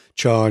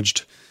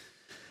charged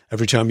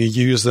every time you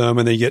use them,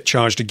 and then you get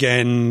charged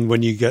again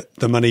when you get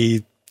the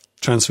money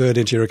transferred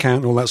into your account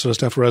and all that sort of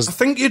stuff. Whereas I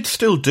think you'd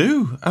still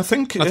do. I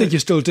think you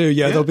still do.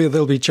 Yeah,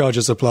 there'll be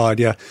charges applied.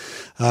 Yeah,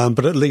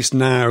 but at least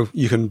now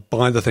you can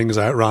buy the things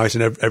outright,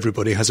 and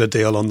everybody has a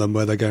deal on them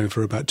where they're going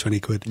for about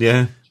 £20.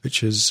 Yeah,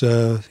 which is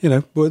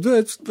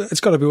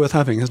it's got to be worth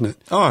having, isn't it?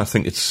 Oh, I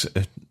think it's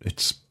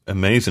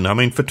amazing. I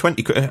mean, for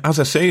 £20, as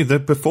I say,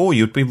 before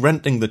you'd be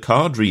renting the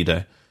card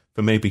reader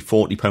for maybe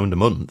 £40 a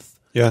month.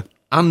 Yeah.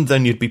 And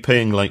then you'd be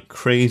paying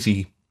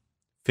crazy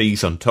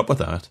fees on top of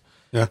that.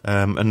 Yeah.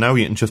 And now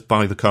you can just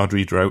buy the card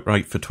reader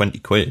outright for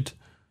 £20,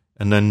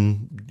 and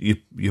then you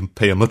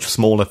pay a much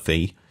smaller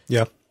fee.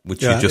 Yeah.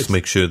 Which you just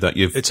make sure that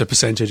it's a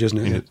percentage, isn't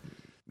it?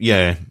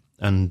 Yeah.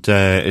 And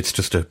it's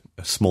just a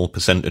small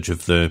percentage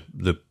of the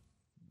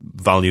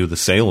value of the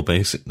sale,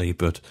 basically.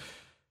 But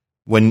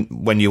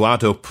when you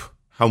add up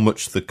how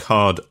much the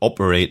card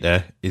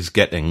operator is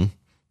getting,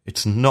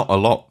 it's not a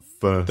lot.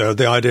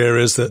 The idea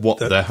is that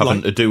they're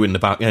having to do in the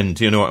back end,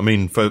 you know what I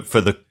mean, for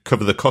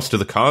cover the cost of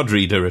the card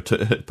reader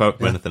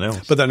about anything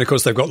else. But then, of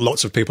course, they've got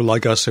lots of people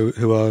like us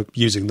who are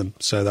using them,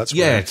 so that's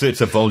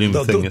it's a volume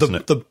thing, isn't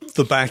it?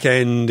 The back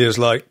end is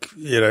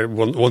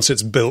once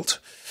it's built,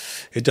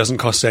 it doesn't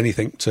cost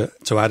anything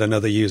to add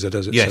another user,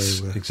 does it?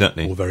 Yes, so,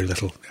 exactly, or very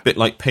little. A bit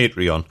like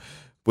Patreon,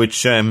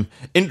 which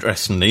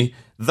interestingly,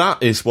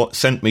 that is what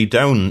sent me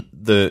down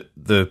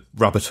the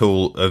rabbit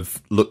hole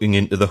of looking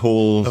into the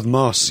whole of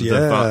Moss,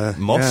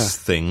 Moss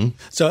thing.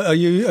 So are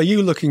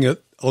you looking at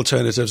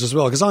alternatives as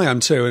well? Because I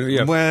am too.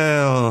 Yeah.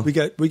 Well, we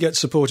get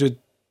supported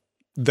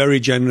very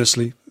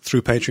generously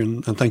through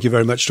Patreon, and thank you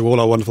very much to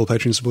all our wonderful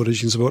Patreon supporters.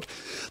 You can support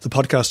the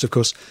podcast, of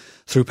course,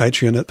 through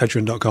Patreon at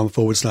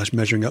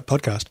patreon.com/measuring up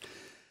podcast.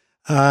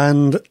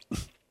 And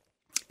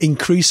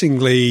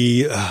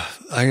increasingly,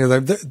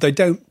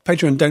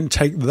 Patreon don't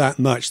take that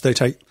much. They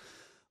take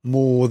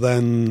more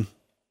than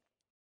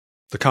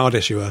the card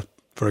issuer,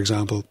 for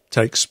example,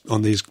 takes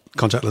on these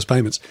contactless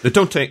payments. They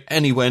don't take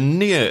anywhere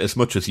near as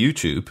much as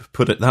YouTube,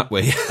 put it that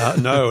way.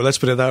 No, let's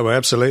put it that way,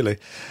 absolutely.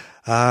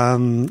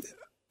 But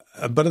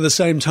at the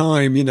same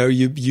time,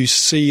 you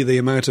see the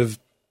amount of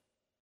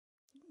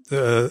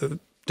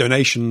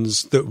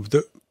donations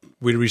that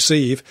we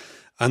receive,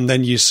 and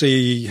then you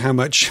see how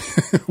much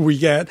we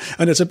get,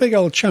 and it's a big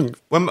old chunk.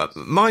 Well,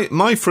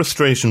 my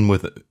frustration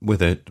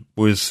with it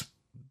was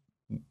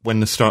when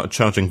they started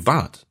charging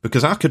VAT,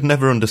 because I could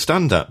never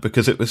understand that,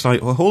 because it was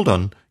like, well, hold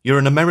on, you're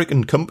an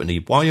American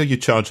company, why are you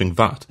charging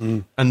VAT?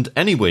 And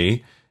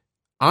anyway,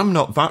 I'm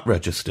not VAT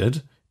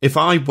registered. If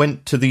I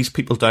went to these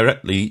people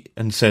directly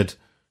and said,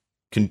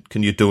 can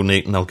you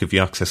donate and I'll give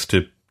you access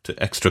to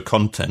extra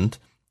content,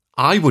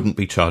 I wouldn't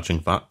be charging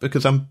VAT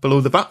because I'm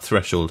below the VAT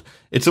threshold.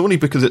 It's only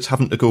because it's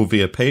having to go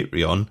via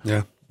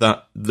Patreon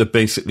that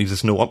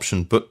there's no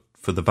option but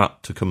for the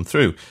VAT to come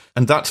through.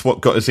 And that's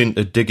what got us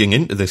into digging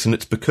into this, and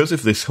it's because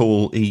of this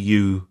whole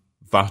EU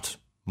VAT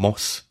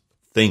MOS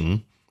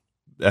thing,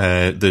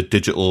 the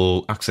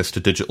digital access to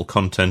digital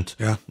content,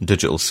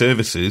 digital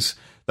services,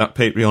 that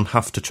Patreon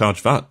have to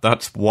charge VAT.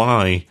 That's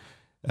why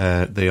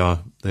they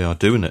are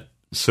doing it.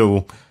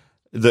 So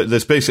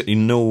there's basically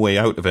no way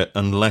out of it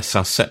unless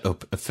I set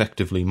up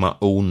effectively my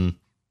own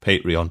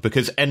Patreon,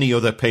 because any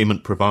other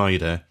payment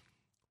provider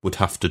would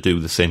have to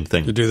do the same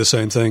thing. To do the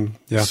same thing,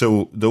 yeah.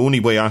 So the only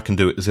way I can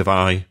do it is if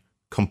I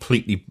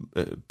completely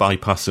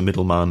bypass the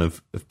middleman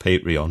of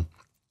Patreon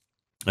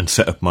and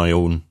set up my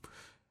own,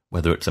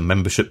 whether it's a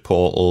membership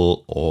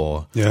portal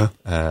or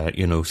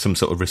some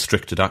sort of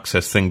restricted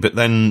access thing. But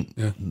then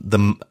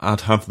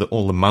I'd have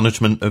all the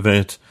management of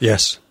it.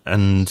 Yes.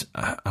 And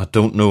I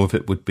don't know if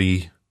it would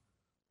be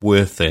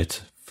worth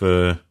it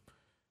for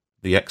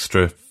the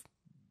extra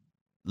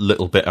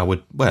little bit I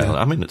would. Well,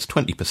 I mean, it's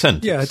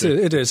 20%. Yeah, it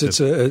is. It's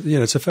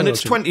a fair. And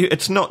it's 20.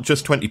 It's not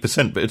just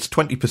 20%, but it's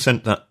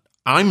 20% that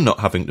I'm not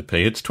having to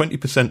pay. It's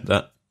 20%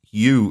 that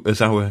you,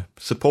 as our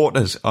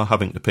supporters, are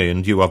having to pay,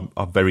 and you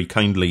are very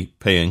kindly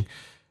paying.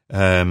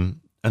 And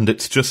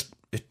it's just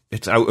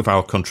it's out of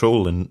our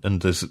control,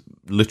 and there's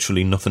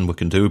literally nothing we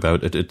can do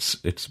about it.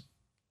 It's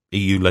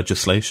EU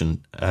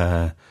legislation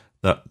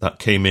that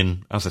came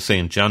in, as I say,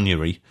 in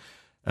January,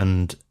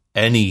 and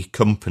any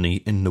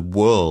company in the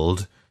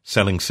world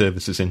selling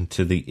services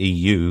into the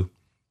EU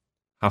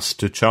has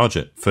to charge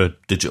it for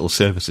digital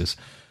services.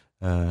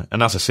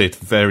 And as I say, it's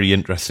very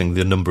interesting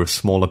the number of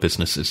smaller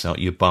businesses that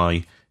you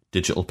buy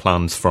digital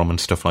plans from and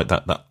stuff like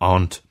that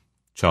aren't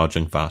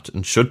charging VAT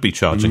and should be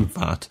charging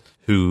VAT,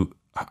 who,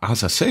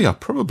 as I say, are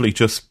probably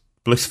just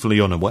blissfully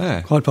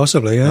unaware. Quite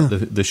possibly, yeah.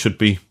 They should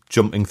be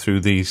jumping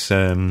through these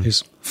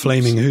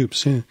flaming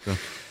hoops,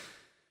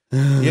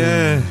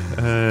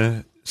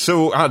 yeah.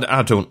 So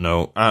I don't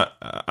know.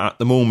 At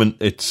the moment,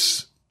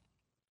 it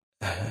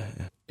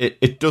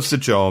does the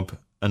job,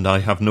 and I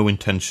have no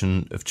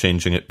intention of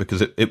changing it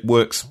because it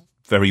works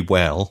very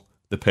well,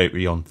 the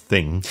Patreon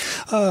thing.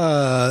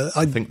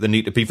 I think they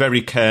need to be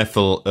very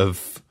careful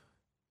of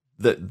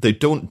that. They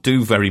don't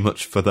do very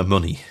much for the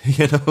money,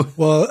 you know.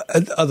 Well,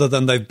 other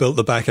than they've built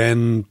the back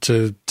end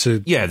to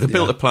they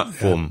built a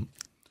platform.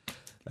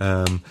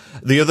 Yeah.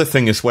 The other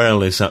thing as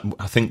well is that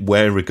I think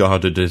we're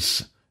regarded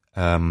as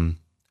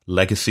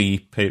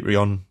legacy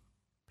Patreon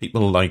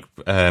people, like,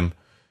 and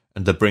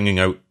they're bringing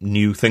out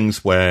new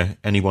things where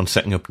anyone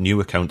setting up new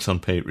accounts on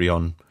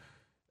Patreon,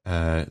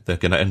 they're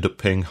going to end up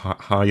paying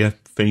higher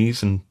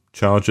fees and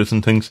charges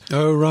and things.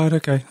 Oh, right,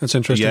 okay. That's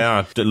interesting.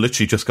 Yeah, I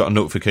literally just got a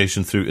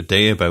notification through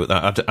today about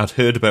that. I'd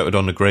heard about it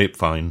on the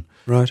grapevine.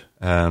 Right.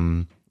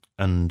 And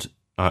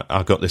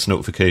I got this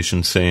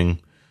notification saying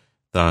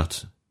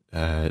that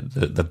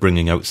they're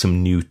bringing out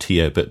some new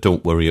tier, but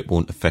don't worry, it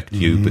won't affect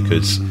you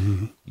because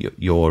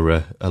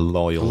you're a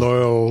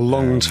loyal,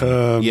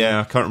 long-term.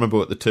 I can't remember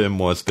what the term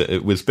was, but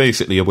it was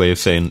basically a way of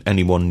saying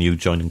anyone new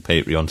joining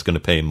Patreon's going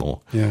to pay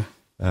more. Yeah,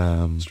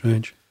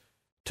 strange.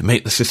 To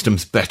make the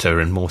systems better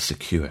and more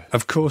secure.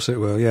 Of course it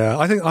will. Yeah,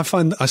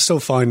 I still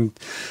find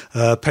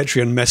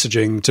Patreon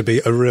messaging to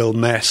be a real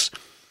mess.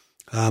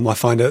 I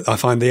find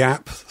the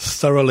app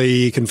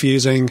thoroughly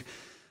confusing.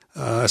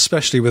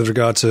 Especially with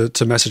regard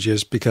to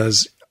messages,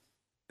 because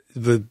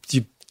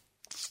you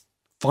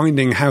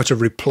finding how to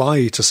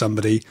reply to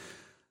somebody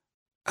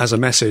as a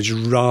message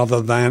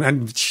rather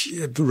than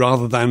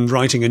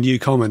writing a new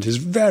comment is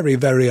very,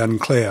 very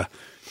unclear.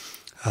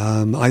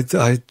 I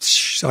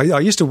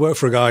used to work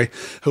for a guy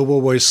who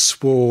always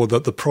swore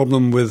that the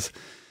problem with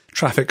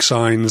traffic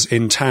signs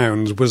in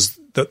towns was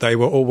that they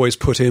were always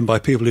put in by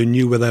people who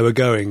knew where they were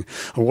going,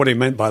 and what he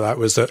meant by that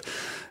was that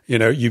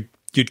you'd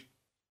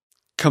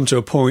come to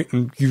a point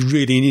and you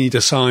really need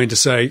a sign to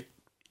say,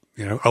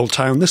 Old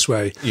Town this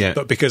way. Yeah.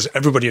 But because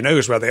everybody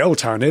knows where the Old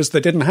Town is, they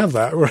didn't have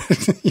that.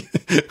 Whereas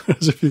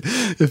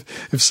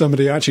if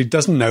somebody actually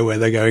doesn't know where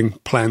they're going,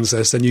 plans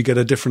this, then you get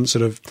a different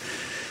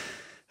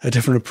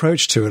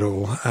approach to it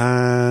all.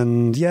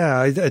 And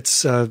yeah,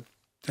 it's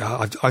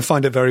I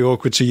find it very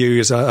awkward to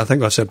use. I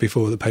think I've said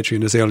before that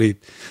Patreon is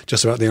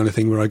just about the only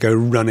thing where I go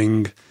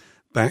running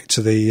back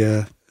to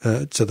the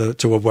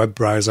to a web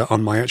browser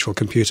on my actual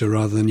computer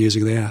rather than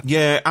using the app.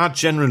 Yeah, I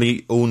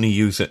generally only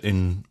use it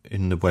in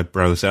the web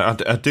browser.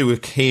 I do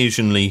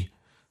occasionally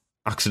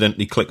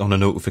accidentally click on a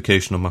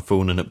notification on my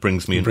phone and it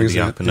brings me into the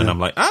app, and then I'm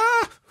like,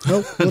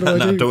 Oh, what do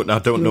I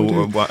don't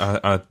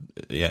know.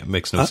 It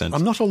makes no sense.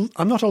 I'm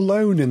not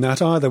alone in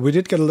that either. We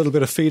did get a little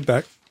bit of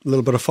feedback, a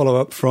little bit of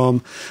follow-up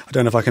from, I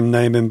don't know if I can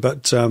name him,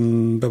 but so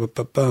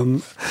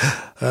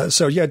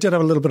yeah, I did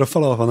have a little bit of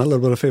follow-up on that, a little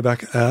bit of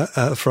feedback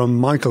from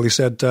Michael. He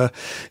said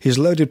he's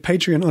loaded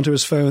Patreon onto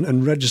his phone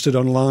and registered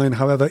online.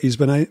 However, he's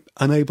been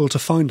unable to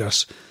find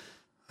us.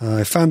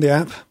 I found the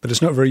app, but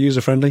it's not very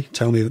user-friendly.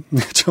 Tell me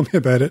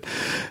about it.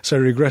 So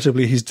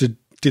regrettably, he's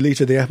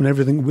deleted the app and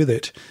everything with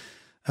it.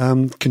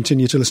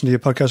 Continue to listen to your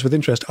podcast with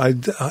interest. I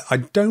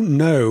don't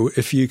know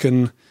if you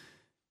can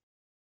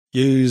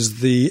use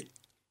the...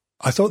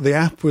 I thought the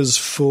app was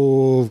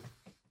for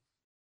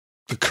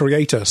the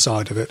creator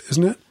side of it,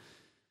 isn't it?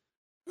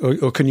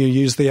 Or can you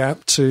use the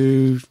app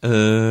to...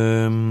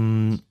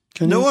 No,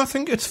 I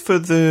think it's for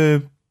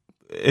the...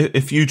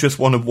 If you just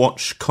want to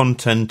watch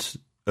content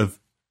of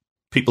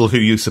people who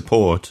you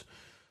support,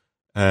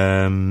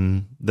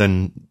 then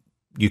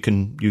you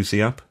can use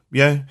the app.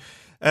 Yeah.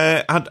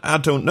 I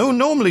don't know.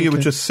 Normally, you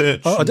would just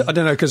search. I don't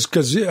know,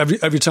 because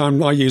every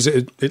time I use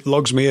it, it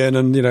logs me in,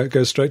 and it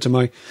goes straight to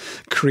my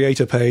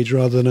creator page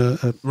rather than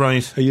a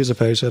user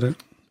page. So I don't.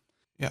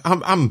 Yeah,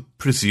 I'm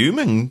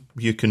presuming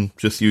you can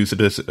just use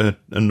it as a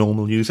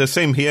normal user.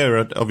 Same here.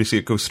 Obviously,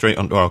 it goes straight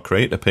onto our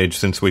creator page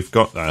since we've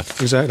got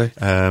that. Exactly.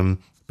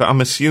 But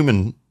I'm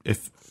assuming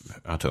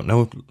I don't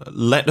know,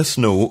 let us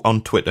know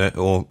on Twitter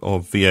or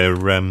via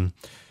or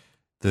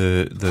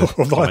via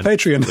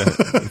Patreon.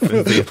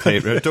 Via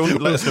Patreon.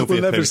 Don't let us know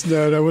via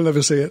Patreon. No, we'll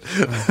never see it.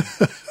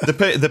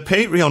 The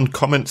Patreon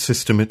comment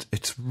system,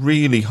 it's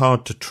really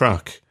hard to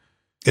track.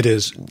 It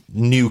is.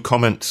 New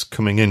comments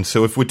coming in.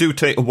 So if we do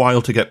take a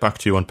while to get back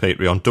to you on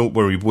Patreon, don't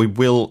worry, we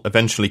will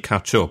eventually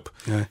catch up.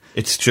 Yeah.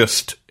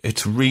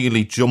 It's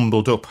really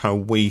jumbled up how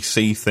we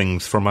see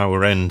things from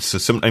our end. So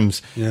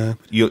sometimes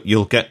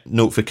you'll get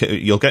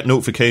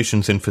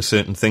notifications in for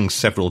certain things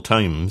several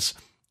times,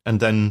 and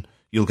then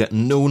you'll get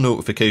no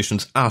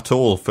notifications at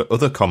all for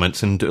other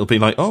comments, and it'll be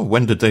like, oh,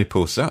 when did they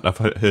post that? I've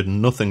heard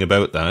nothing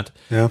about that.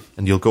 Yeah.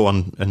 And you'll go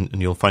on and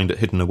you'll find it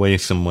hidden away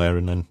somewhere,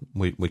 and then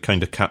we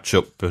kind of catch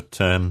up. But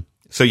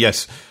so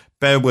yes,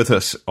 bear with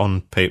us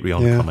on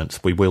Patreon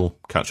comments. We will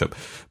catch up.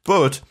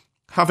 But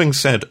having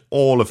said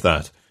all of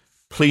that,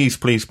 please,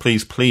 please,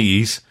 please,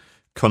 please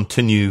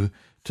continue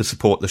to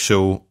support the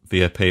show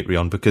via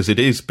Patreon, because it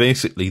is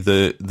basically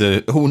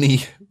the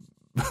only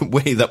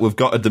way that we've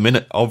got at the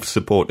minute of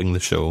supporting the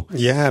show.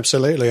 Yeah,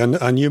 absolutely.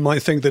 And you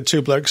might think that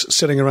two blokes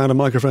sitting around a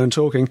microphone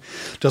talking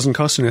doesn't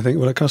cost anything.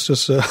 Well, it costs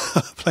us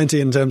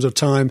plenty in terms of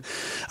time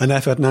and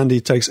effort. And Andy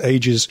takes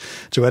ages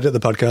to edit the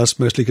podcast,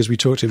 mostly because we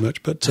talk too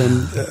much. But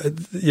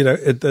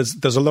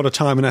there's a lot of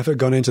time and effort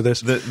gone into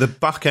this. The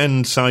back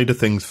end side of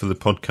things for the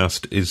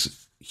podcast is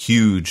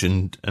huge,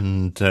 and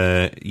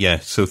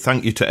so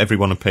thank you to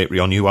everyone on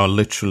Patreon. You are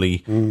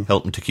literally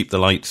helping to keep the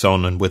lights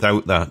on, and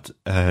without that,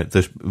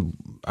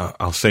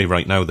 I'll say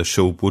right now, the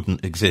show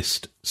wouldn't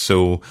exist.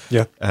 So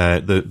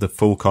the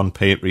folk on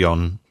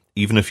Patreon,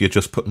 even if you're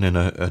just putting in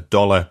a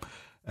dollar,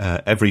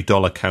 every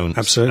dollar counts.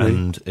 Absolutely.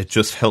 And it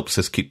just helps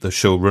us keep the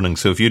show running.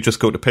 So if you just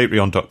go to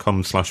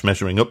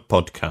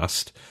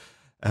patreon.com/measuringuppodcast,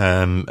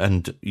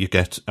 and you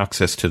get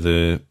access to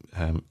the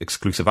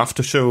exclusive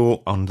after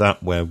show on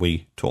that, where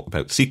we talk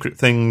about secret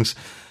things,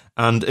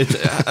 and it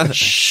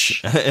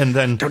and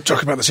then don't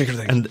talk about the secret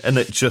thing, and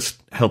it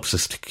just helps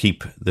us to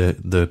keep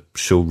the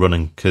show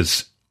running,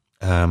 because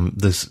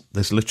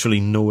there's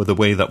literally no other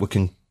way that we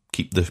can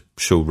keep the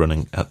show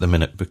running at the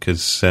minute,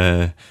 because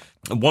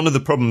one of the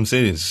problems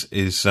is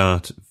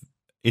that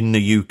in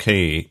the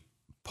UK,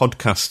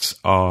 podcasts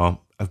are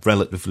a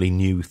relatively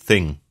new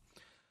thing.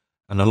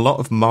 And a lot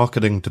of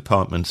marketing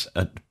departments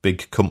at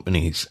big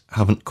companies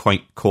haven't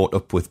quite caught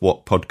up with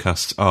what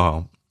podcasts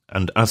are.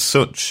 And as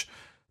such,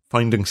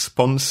 finding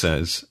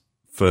sponsors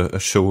for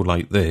a show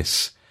like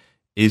this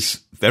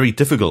is very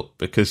difficult,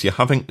 because you're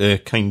having to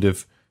kind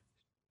of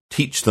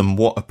teach them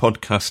what a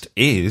podcast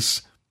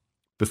is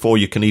before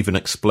you can even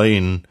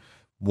explain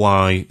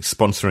why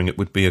sponsoring it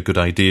would be a good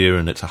idea,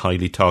 and it's a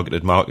highly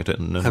targeted market.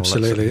 And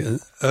absolutely. All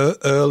that sort of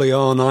early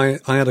on, I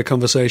had a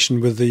conversation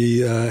with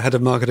the head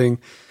of marketing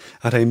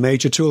at a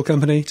major tool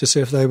company to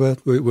see if we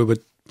were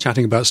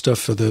chatting about stuff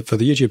for the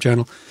YouTube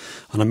channel,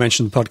 and I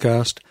mentioned the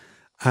podcast,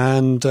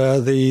 and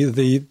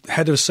the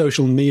head of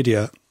social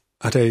media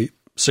at a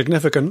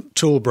significant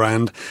tool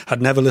brand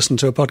had never listened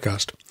to a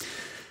podcast.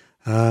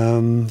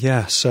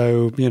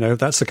 So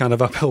that's the kind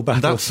of uphill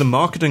battle. That's the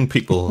marketing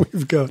people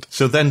we've got.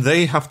 So then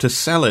they have to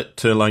sell it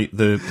to like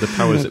the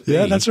powers that be.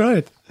 Yeah, that's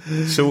right.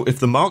 So if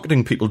the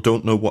marketing people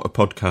don't know what a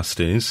podcast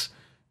is,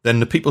 then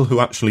the people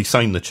who actually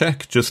sign the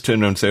check just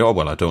turn around and say, oh,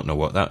 well, I don't know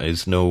what that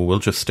is. No, we'll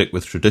just stick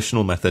with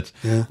traditional methods.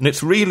 Yeah. And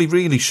it's really,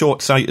 really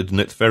short-sighted, and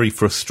it's very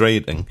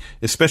frustrating,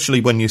 especially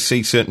when you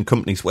see certain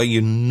companies where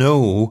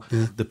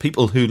the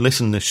people who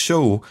listen to this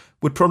show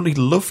would probably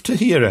love to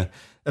hear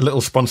a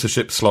little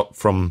sponsorship slot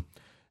from,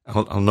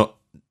 I'll not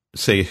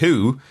say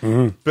who,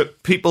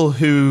 but people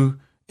who,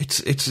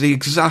 it's the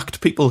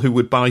exact people who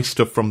would buy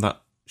stuff from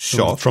that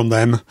shot from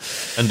them.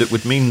 And it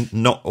would mean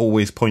not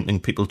always pointing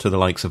people to the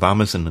likes of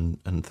Amazon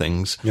and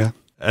things. Yeah.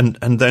 And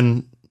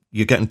then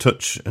you get in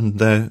touch and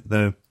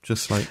they're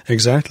just like...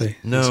 Exactly.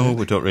 No,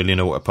 we don't really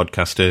know what a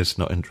podcast is,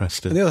 not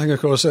interested. And the other thing,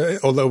 of course,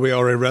 although we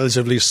are a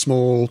relatively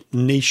small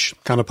niche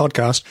kind of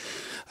podcast,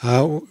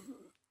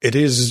 it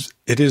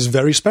is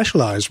very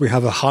specialised. We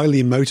have a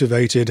highly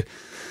motivated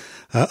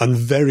and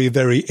very,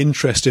 very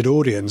interested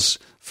audience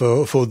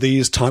for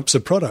these types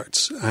of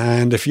products.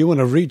 And if you want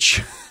to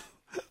reach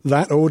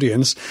that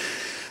audience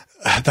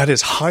that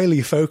is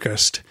highly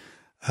focused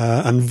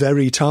and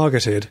very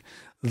targeted,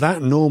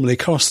 that normally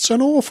costs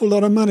an awful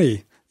lot of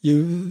money.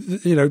 You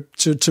know,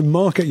 to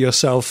market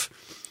yourself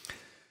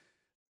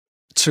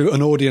to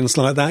an audience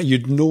like that,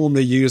 you'd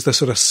normally use the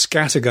sort of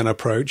scattergun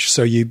approach.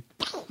 So you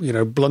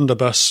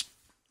blunderbuss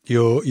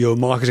your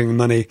marketing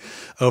money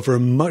over a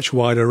much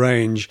wider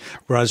range,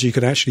 whereas you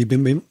could actually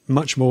be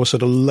much more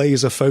sort of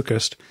laser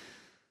focused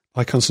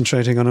by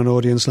concentrating on an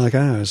audience like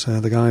ours,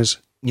 the guys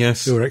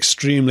who are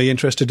extremely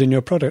interested in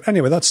your product.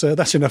 Anyway, that's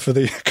enough for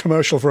the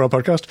commercial for our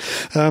podcast.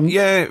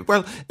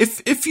 Well,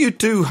 if you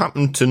do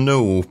happen to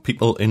know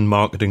people in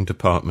marketing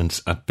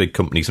departments at big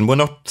companies, and we're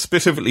not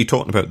specifically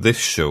talking about this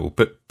show,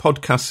 but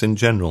podcasts in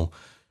general,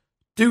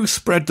 do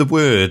spread the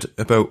word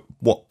about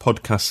what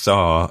podcasts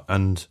are.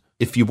 And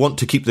if you want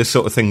to keep this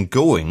sort of thing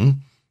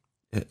going,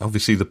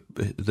 obviously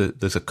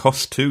there's a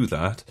cost to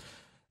that.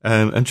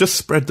 And just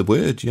spread the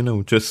word,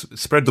 just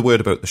spread the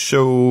word about the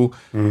show,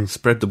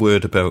 spread the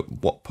word about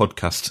what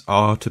podcasts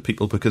are to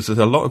people, because there's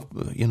a lot of,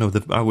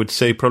 I would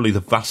say probably the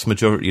vast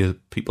majority of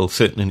people,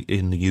 certainly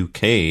in the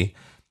UK,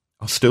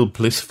 are still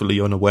blissfully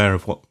unaware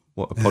of what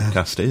a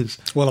podcast is.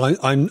 Well,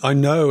 I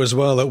know as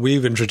well that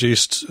we've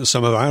introduced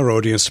some of our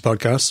audience to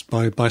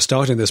podcasts by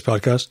starting this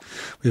podcast.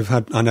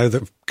 I know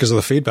that because of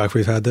the feedback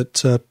we've had,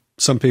 that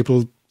some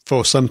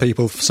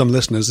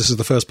listeners, this is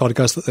the first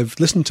podcast that they've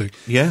listened to.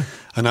 Yeah.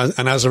 And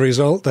as a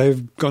result,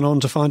 they've gone on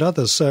to find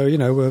others. So,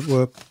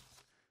 we're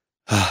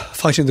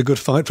fighting the good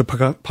fight for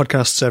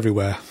podcasts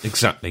everywhere.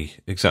 Exactly.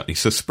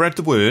 So spread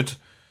the word,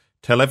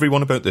 tell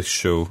everyone about this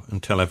show,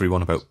 and tell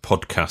everyone about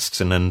podcasts,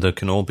 and then they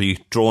can all be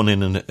drawn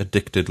in and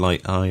addicted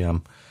like I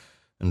am,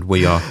 and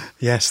we are.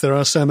 Yes, there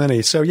are so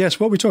many. So, yes,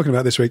 what are we talking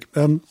about this week?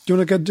 Do you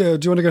want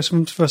to go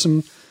for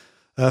some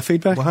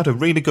feedback? Well, I had a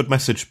really good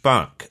message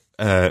back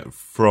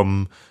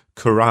from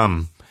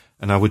Karam,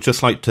 and I would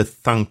just like to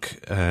thank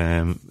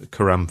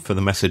Karam for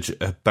the message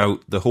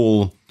about the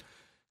whole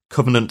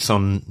covenants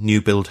on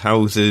new build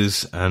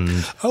houses.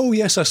 And oh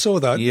yes, I saw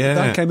that. Yeah,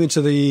 that came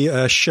into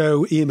the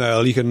show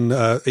email. You can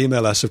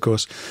email us, of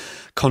course,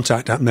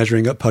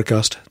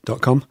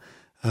 contact@measuringuppodcast.com.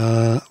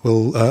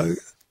 We'll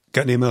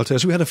get an email to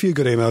us. We had a few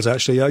good emails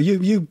actually.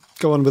 You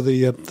go on with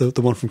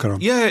the one from Karam.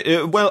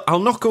 Yeah, well, I'll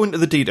not go into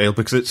the detail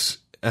because it's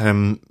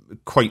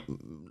quite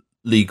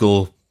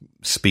legal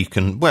speak,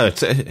 and well,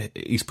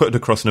 he's put it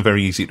across in a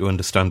very easy to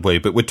understand way,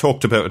 but we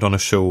talked about it on a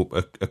show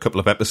a couple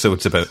of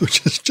episodes about,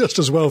 which is just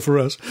as well for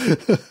us.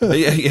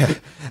 yeah,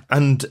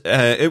 and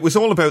it was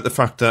all about the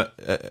fact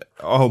that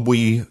are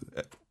we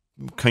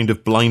kind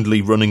of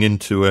blindly running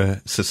into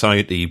a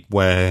society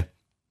where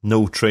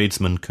no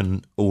tradesman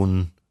can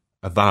own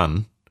a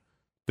van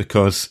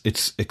because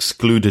it's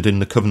excluded in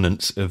the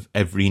covenants of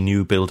every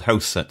new build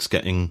house that's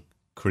getting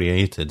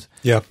created.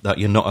 Yeah, that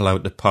you're not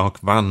allowed to park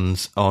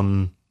vans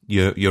on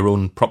your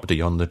own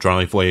property, on the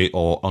driveway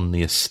or on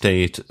the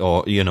estate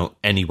or,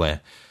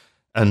 anywhere.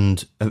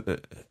 And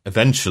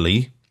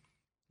eventually,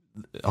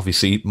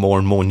 obviously, more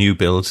and more new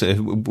builds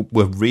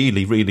were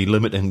really, really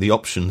limiting the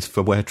options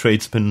for where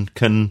tradesmen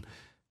can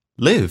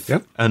live.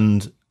 Yep.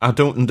 And I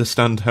don't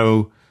understand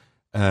how,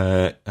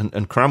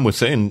 and Cram was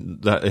saying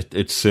that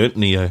it's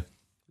certainly a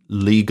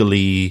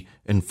legally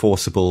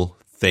enforceable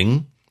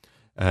thing.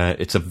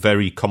 It's a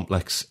very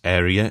complex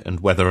area,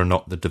 and whether or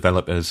not the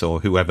developers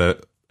or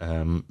whoever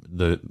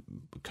the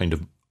kind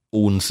of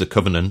owns the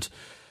covenant,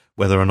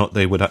 whether or not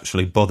they would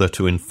actually bother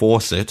to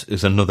enforce it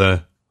is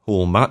another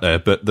whole matter.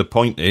 But the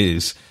point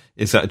is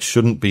that it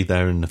shouldn't be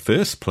there in the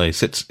first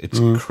place. It's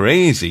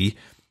crazy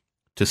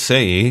to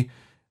say.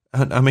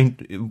 And I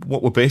mean,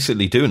 what we're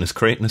basically doing is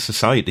creating a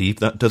society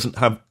that doesn't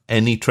have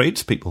any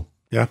tradespeople.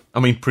 Yeah. I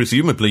mean,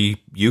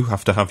 presumably you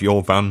have to have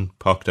your van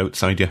parked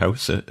outside your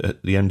house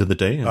at the end of the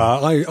day.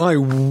 I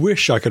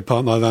wish I could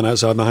park my van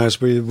outside my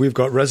house. We've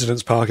got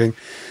residence parking,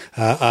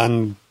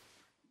 and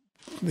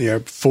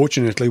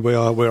fortunately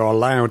we're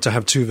allowed to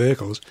have two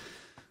vehicles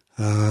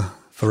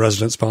for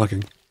residence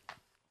parking.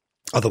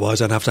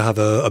 Otherwise, I'd have to have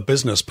a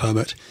business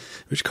permit,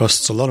 which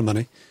costs a lot of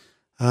money.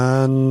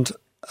 And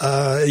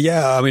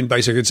I mean,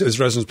 basically it's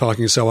residence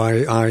parking, so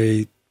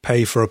I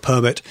pay for a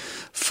permit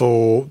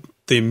for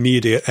the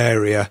immediate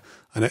area,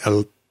 and it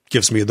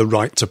gives me the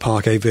right to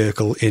park a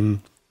vehicle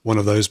in one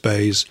of those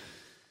bays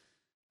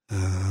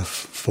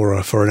for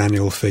an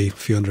annual fee, a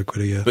few £100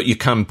 a year. But you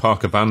can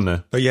park a van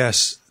there. But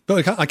yes,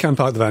 I can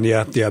park the van.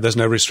 Yeah. There's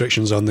no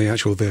restrictions on the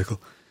actual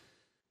vehicle.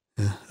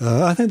 Yeah.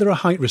 I think there are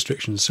height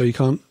restrictions, so you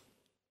can't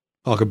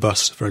park a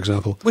bus, for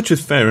example. Which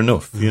is fair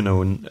enough,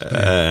 and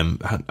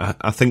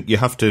I think you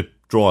have to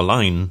draw a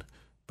line,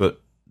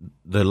 but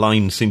the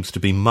line seems to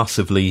be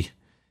massively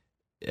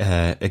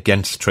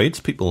against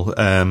tradespeople,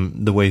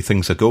 the way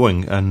things are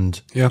going,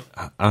 and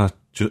I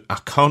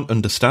can't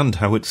understand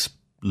how it's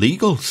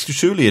legal.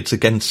 Sincerely, it's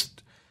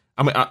against...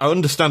 I mean, I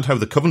understand how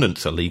the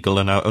covenants are legal,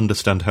 and I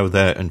understand how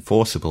they're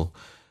enforceable,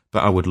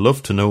 but I would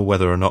love to know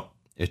whether or not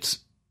it's,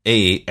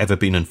 A, ever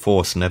been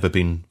enforced and ever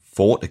been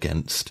fought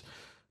against,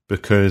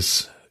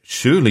 because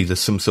surely there's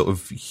some sort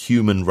of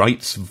human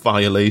rights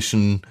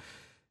violation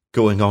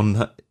going on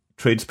that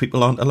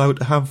tradespeople aren't allowed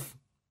to have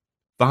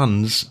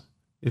vans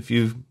if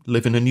you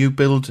live in a new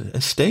build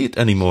estate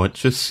anymore. It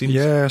just seems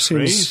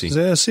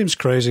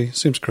crazy.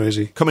 Seems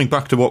crazy. Coming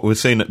back to what we were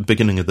saying at the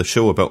beginning of the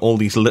show about all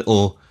these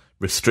little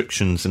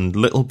restrictions and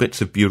little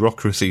bits of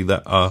bureaucracy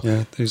that are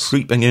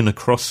creeping in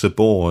across the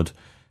board,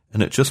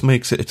 and it just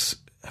makes it's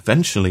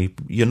eventually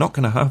we're not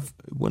going to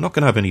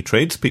have any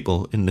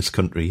tradespeople in this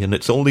country, and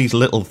it's all these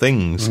little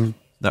things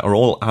that are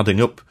all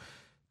adding up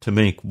to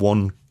make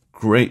one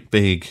great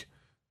big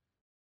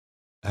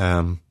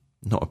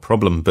not a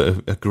problem,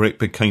 but a great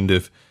big kind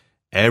of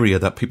area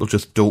that people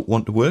just don't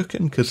want to work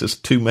in because there's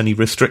too many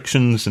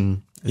restrictions.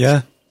 And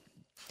yeah.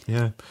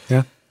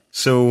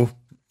 So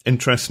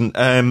interesting.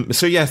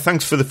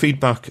 Thanks for the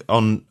feedback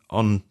on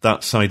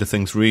that side of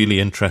things. Really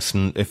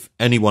interesting. If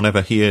anyone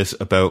ever hears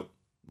about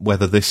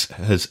whether this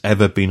has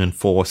ever been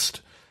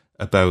enforced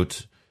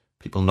about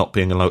people not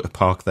being allowed to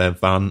park their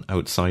van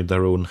outside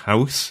their own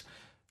house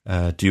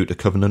due to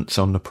covenants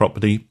on the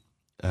property,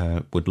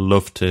 would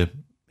love to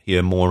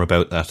hear more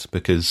about that,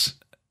 because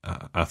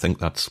I think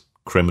that's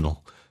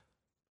criminal.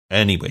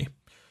 Anyway,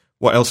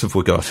 what else have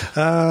we got?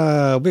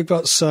 We've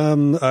got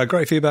some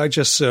great feedback,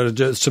 just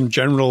some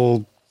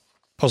general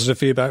positive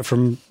feedback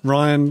from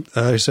Ryan,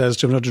 who says,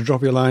 "Do you want to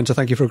drop your line to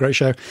thank you for a great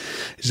show?"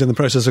 He's in the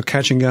process of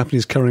catching up, and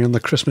he's carrying on the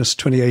Christmas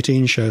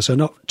 2018 show, so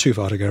not too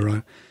far to go,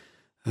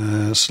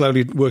 Ryan.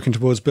 Slowly working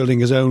towards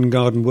building his own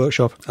garden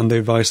workshop, and the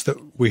advice that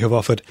we have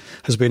offered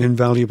has been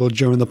invaluable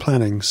during the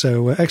planning.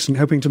 So excellent.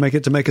 Hoping to make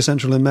it to Maker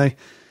Central in May.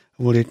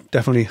 We'll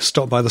definitely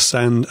stop by the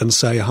stand and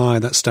say hi.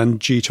 That's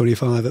stand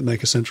G25 at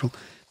Maker Central.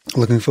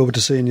 Looking forward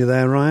to seeing you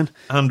there, Ryan.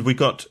 And we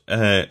got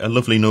a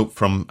lovely note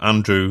from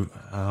Andrew.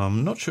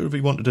 I'm not sure if he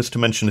wanted us to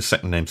mention his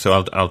second name,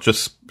 so I'll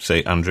just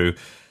say Andrew.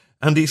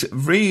 And he's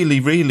really,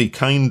 really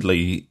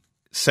kindly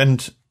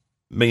sent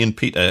me and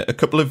Peter a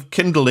couple of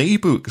Kindle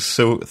ebooks.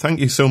 So thank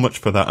you so much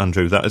for that,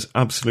 Andrew. That is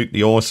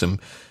absolutely awesome.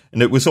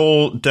 And it was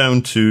all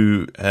down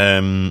to,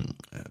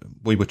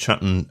 we were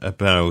chatting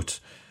about,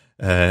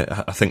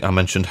 I think I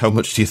mentioned, how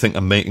much do you think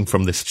I'm making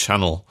from this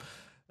channel?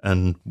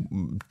 And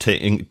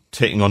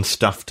taking on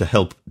staff to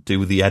help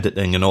do the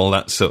editing and all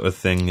that sort of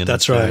thing. And,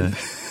 that's right. And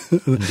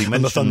he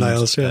mentioned the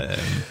thumbnails,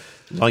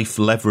 Life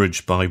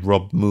Leverage by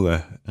Rob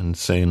Moore, and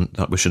saying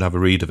that we should have a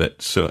read of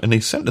it. So, and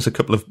he sent us a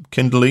couple of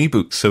Kindle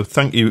ebooks. So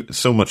thank you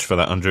so much for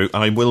that, Andrew.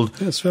 I will.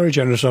 That's very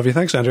generous of you.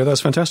 Thanks, Andrew.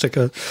 That's fantastic.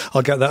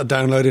 I'll get that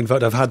downloaded. In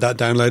fact, I've had that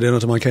downloaded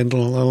onto my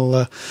Kindle.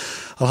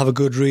 I'll have a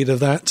good read of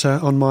that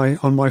on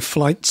my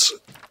flights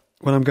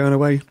when I'm going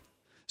away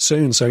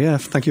soon. So yeah,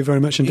 thank you very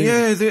much indeed.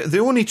 Yeah, the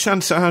only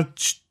chance I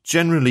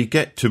generally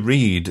get to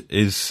read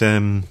is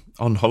on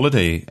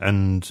holiday,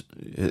 and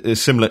it's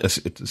similar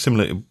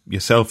to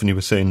yourself. And you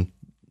were saying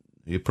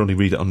you probably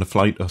read it on the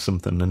flight or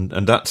something,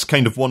 and that's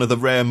kind of one of the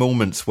rare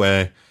moments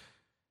where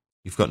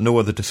you've got no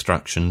other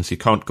distractions. You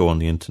can't go on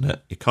the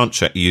internet. You can't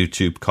check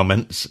YouTube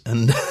comments,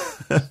 and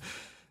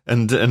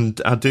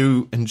and I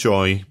do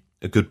enjoy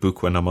a good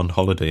book when I'm on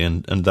holiday,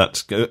 and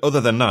that's, other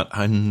than that,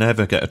 I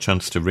never get a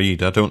chance to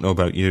read. I don't know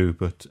about you,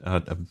 but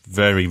I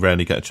very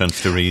rarely get a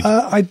chance to read.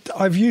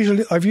 I've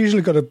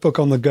usually got a book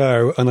on the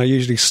go, and I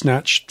usually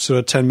snatch sort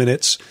of 10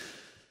 minutes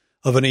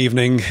of an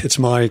evening. It's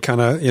my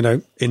kind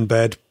of, in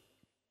bed,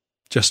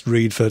 just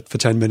read for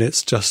 10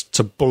 minutes, just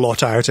to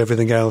blot out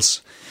everything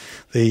else.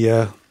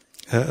 The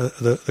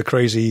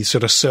crazy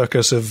sort of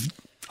circus of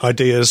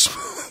ideas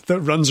that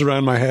runs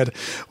around my head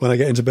when I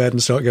get into bed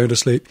and start going to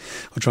sleep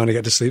or trying to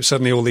get to sleep.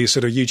 Suddenly all these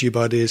sort of YouTube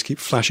ideas keep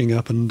flashing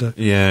up, and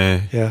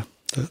the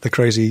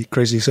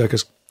crazy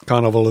circus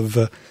carnival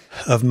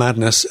of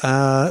madness.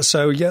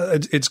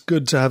 It's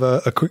good to have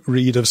a quick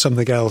read of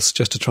something else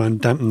just to try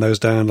and dampen those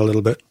down a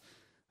little bit.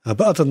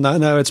 But other than that,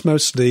 no, it's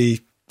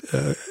mostly,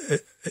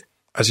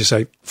 as you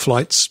say,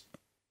 flights,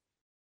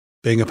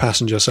 being a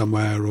passenger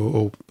somewhere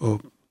or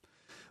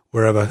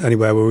wherever,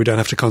 anywhere where we don't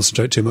have to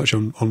concentrate too much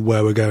on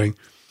where we're going.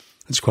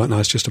 It's quite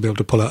nice just to be able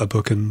to pull out a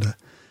book and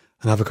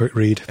have a quick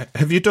read.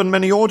 Have you done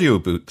many audio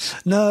books?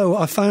 No,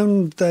 I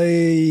found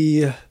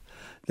they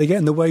get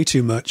in the way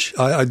too much.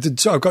 I've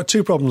got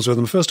two problems with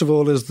them. First of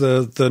all is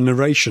the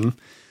narration.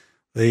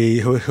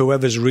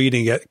 Whoever's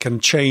reading it can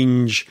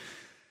change,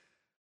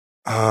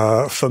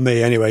 for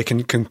me anyway,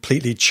 can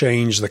completely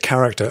change the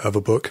character of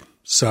a book.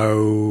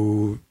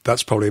 So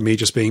that's probably me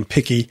just being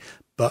picky.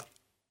 But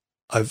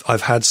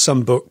I've had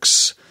some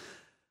books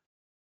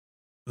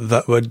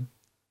that were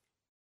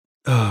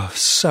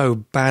so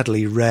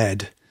badly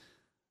read.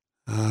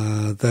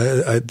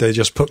 They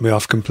just put me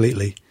off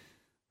completely.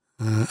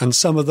 And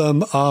some of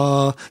them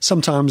are,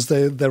 sometimes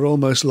they're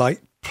almost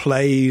like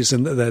plays,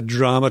 and they're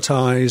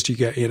dramatized. You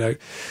get,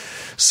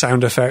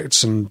 sound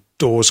effects and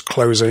doors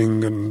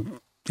closing and,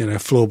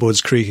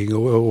 floorboards creaking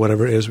or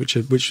whatever it is, which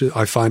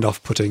I find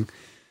off-putting.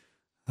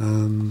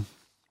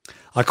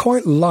 I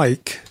quite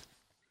like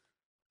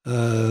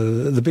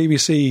the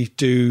BBC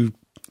do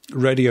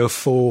Radio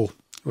 4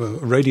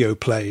 radio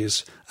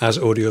plays as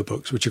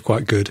audiobooks, which are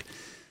quite good.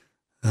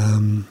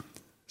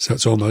 So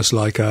it's almost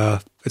like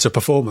it's a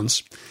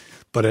performance,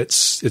 but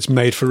it's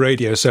made for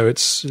radio, so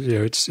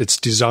it's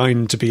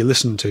designed to be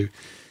listened to.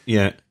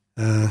 Yeah.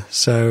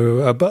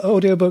 But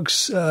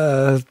audiobooks,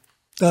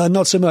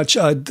 not so much.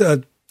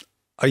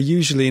 I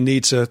usually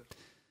need to,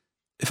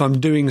 if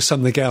I'm doing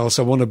something else,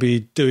 I want to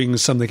be doing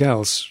something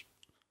else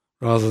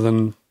rather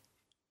than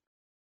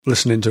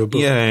listening to a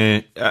book.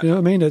 Yeah. You know what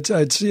I mean?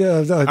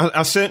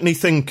 I certainly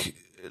think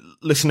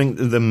listening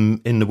to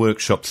them in the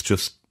workshop's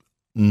just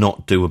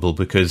not doable,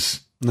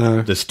 because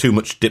there's too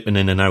much dipping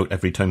in and out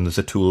every time there's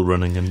a tool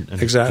running, and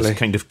exactly. just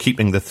kind of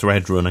keeping the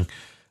thread running.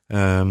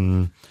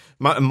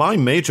 My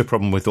major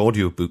problem with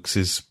audiobooks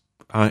is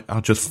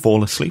I just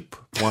fall asleep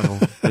while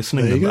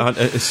listening to them.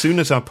 As soon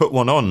as I put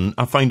one on,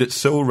 I find it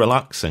so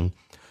relaxing,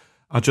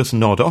 I just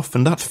nod off,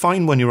 and that's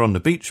fine when you're on the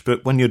beach,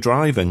 but when you're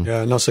driving...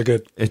 Yeah, not so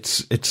good.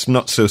 It's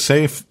not so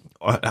safe.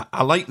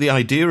 I like the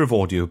idea of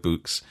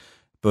audiobooks,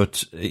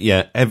 but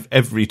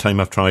every time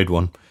I've tried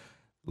one,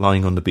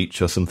 lying on the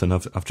beach or something,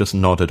 I've just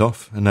nodded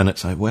off, and then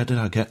it's like, where did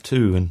I get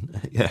to?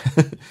 And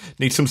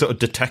need some sort of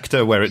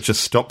detector where it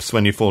just stops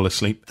when you fall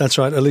asleep. That's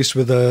right. At least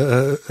with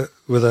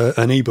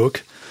an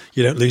ebook,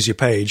 you don't lose your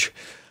page.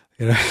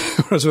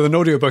 Whereas with an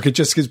audiobook, it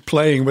just keeps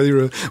playing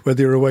whether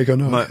you're awake or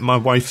not. My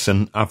wife's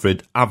an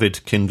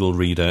avid Kindle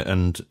reader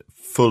and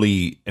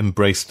fully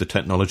embraced the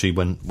technology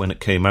when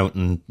it came out,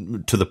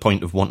 and to the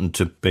point of wanting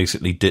to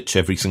basically ditch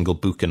every single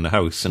book in the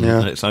house. And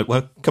it's like,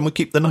 well, can we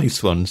keep the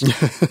nice ones?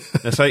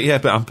 It's like, yeah,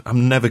 but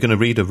I'm never going to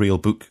read a real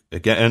book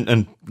again.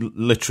 And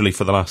literally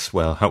for the last,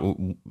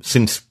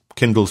 since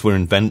Kindles were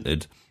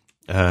invented,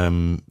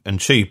 and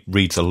she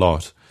reads a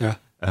lot. Yeah.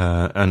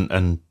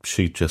 And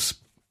she just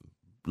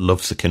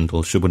loves the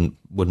Kindle. She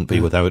wouldn't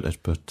be without it.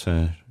 But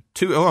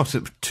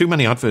too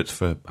many adverts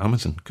for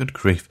Amazon. Good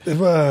grief.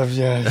 Well,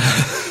 yeah.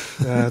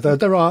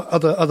 There are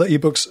other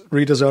ebooks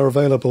readers are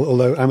available,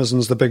 although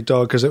Amazon's the big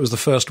dog because it was the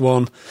first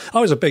one.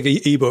 I was a big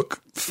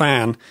ebook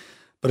fan,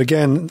 but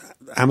again,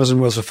 Amazon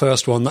was the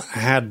first one that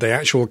had the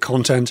actual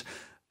content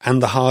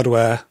and the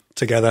hardware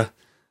together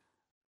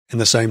in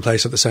the same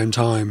place at the same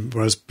time.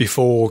 Whereas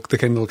before the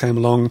Kindle came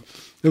along,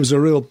 it was a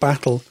real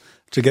battle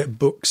to get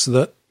books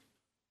that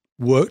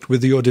worked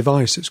with your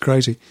device. It's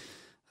crazy.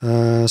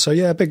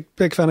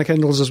 Big fan of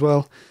Kindles as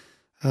well.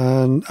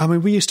 And I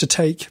mean, we used to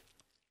take,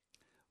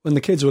 when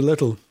the kids were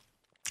little,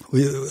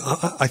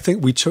 I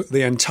think we took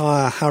the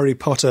entire Harry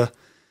Potter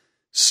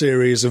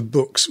series of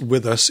books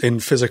with us in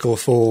physical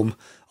form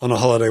on a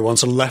holiday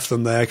once and left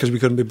them there because we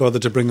couldn't be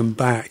bothered to bring them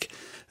back.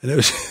 And it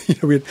was,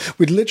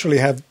 we'd literally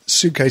have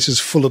suitcases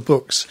full of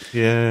books.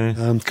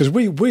 Yeah. Because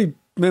me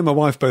and my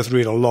wife both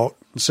read a lot,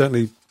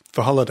 certainly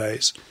for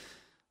holidays.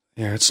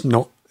 It's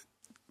not,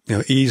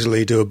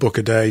 easily do a book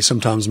a day,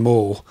 sometimes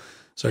more.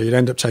 So you'd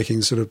end up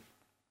taking sort of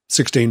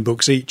 16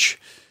 books each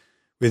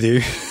with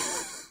you.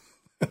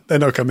 They're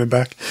not coming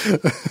back.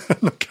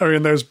 Not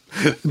carrying those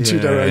in two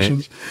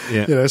directions.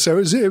 Yeah. So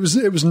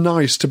it was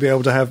nice to be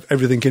able to have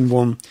everything in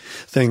one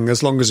thing,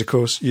 as long as, of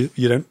course, you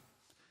don't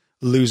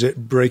lose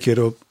it, break it,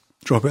 or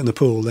drop it in the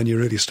pool. Then you're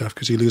really stuffed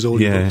because you lose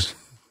all your books.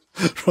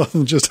 Rather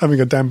than just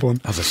having a damp one.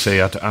 As I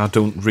say, I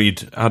don't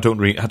read. I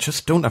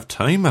just don't have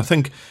time. I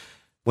think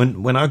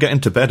when I get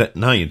into bed at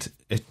night,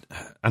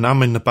 and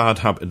I'm in the bad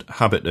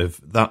habit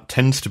of that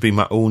tends to be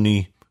my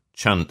only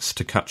chance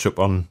to catch up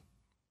on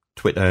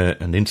Twitter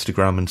and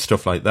Instagram and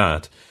stuff like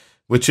that,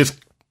 which is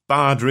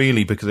bad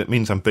really, because it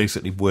means I'm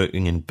basically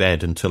working in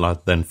bed until I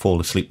then fall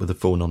asleep with the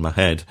phone on my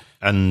head,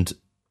 and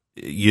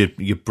your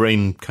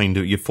brain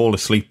you fall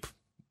asleep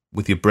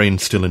with your brain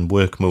still in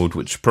work mode,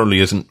 which probably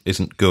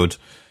isn't good.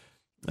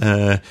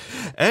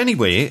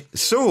 Anyway,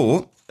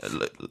 so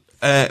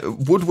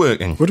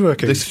woodworking.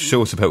 This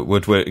show's about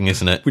woodworking,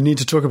 isn't it? We need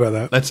to talk about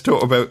that. Let's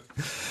talk about.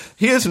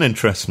 Here's an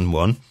interesting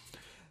one.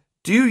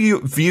 Do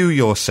you view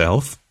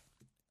yourself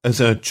as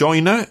a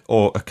joiner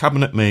or a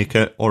cabinet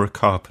maker or a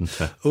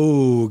carpenter?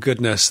 Oh,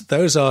 goodness.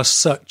 Those are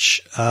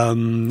such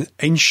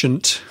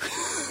ancient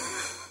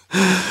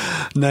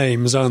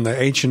names, aren't they?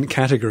 Ancient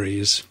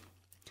categories.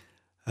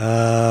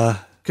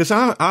 Because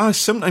I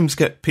sometimes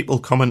get people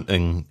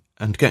commenting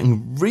and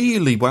getting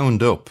really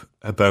wound up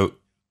about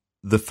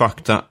the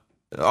fact that,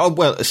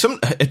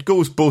 it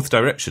goes both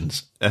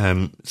directions.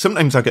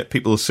 Sometimes I get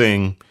people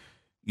saying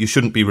you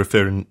shouldn't be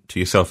referring to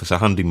yourself as a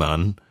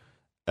handyman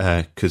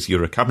because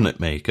you're a cabinet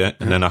maker,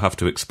 and then I have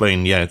to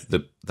explain,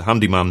 the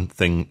handyman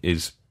thing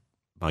is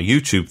my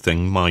YouTube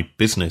thing, my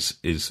business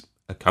is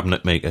a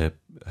cabinet maker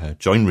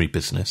joinery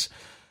business.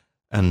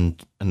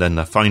 and then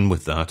they're fine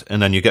with that.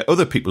 And then you get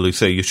other people who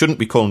say you shouldn't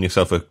be calling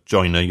yourself a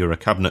joiner, you're a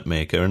cabinet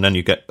maker. And then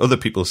you get other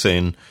people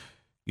saying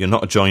you're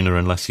not a joiner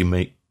unless you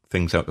make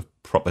things out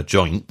of proper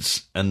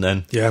joints. And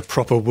then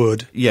proper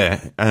wood.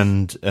 Yeah,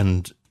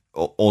 and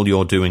all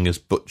you're doing is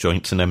butt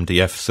joints and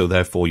MDF, so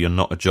therefore you're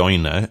not a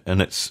joiner.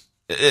 And it's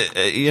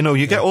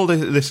you get all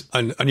this,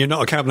 and you're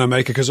not a cabinet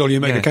maker because all you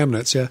make are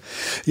cabinets. Yeah.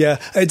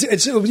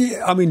 It's.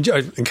 I mean,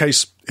 in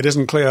case it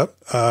isn't clear,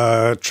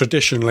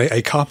 traditionally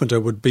a carpenter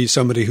would be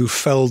somebody who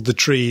felled the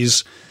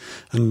trees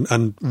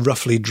and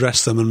roughly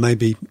dressed them and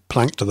maybe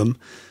planked them.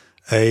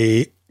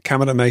 A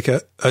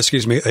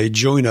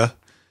joiner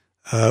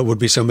would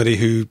be somebody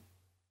who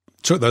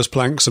took those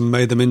planks and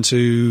made them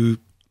into.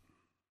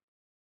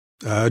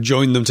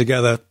 Joined them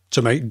together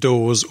to make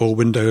doors or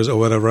windows or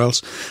whatever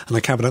else. And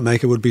a cabinet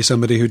maker would be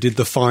somebody who did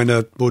the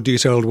finer, more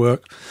detailed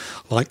work,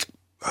 like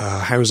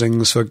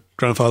housings for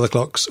grandfather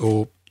clocks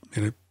or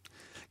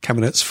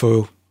cabinets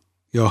for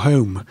your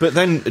home. But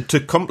then, to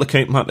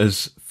complicate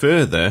matters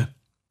further,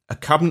 a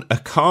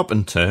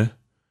carpenter,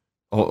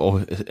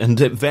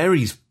 and it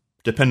varies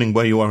depending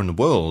where you are in the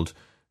world,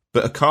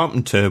 but a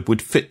carpenter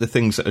would fit the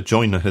things that a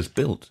joiner has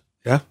built.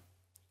 Yeah.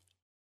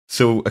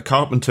 So a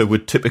carpenter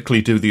would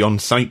typically do the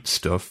on-site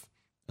stuff,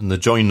 and the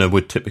joiner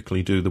would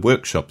typically do the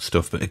workshop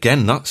stuff. But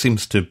again,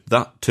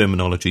 that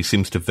terminology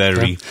seems to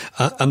vary.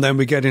 Yeah. And then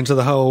we get into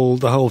the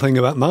whole thing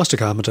about master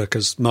carpenter,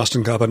 because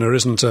master carpenter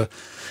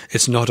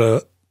it's not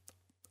a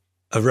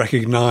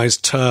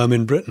recognised term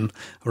in Britain,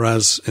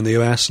 whereas in the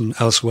US and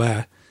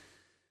elsewhere,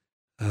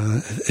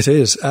 it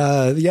is.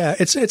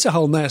 It's a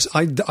whole mess.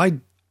 I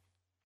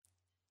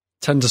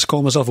tend to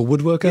call myself a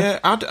woodworker. Yeah,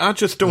 I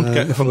just don't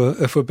get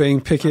if we're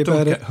being picky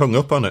about it. Hung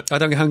up on it. I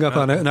don't get hung up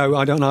on it. No,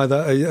 I don't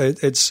either.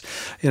 It's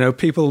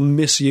people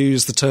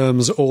misuse the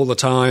terms all the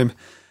time.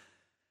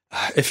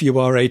 If you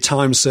are a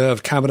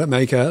time-served cabinet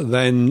maker,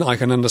 then I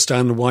can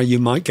understand why you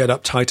might get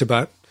uptight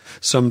about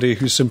somebody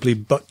who simply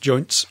butt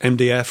joints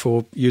MDF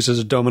or uses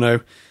a domino,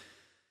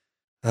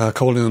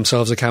 calling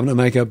themselves a cabinet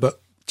maker.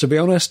 But to be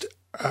honest,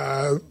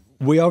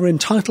 we are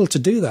entitled to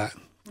do that.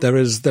 There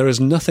is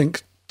nothing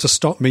to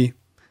stop me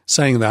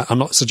saying that. I'm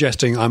not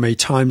suggesting I'm a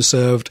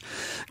time-served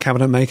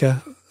cabinet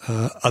maker,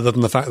 other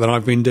than the fact that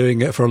I've been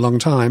doing it for a long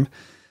time.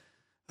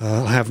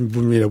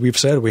 We've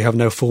said we have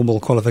no formal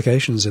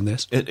qualifications in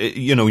this.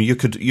 You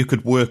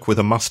could work with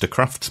a master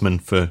craftsman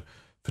for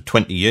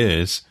 20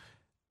 years,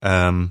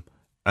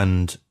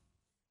 and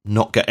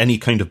not get any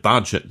kind of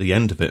badge at the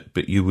end of it,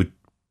 but you would,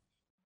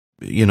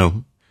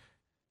 you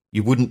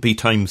wouldn't be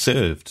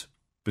time-served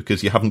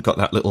because you haven't got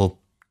that little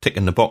tick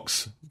in the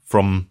box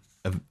from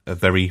a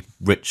very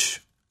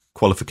rich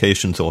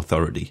qualifications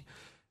authority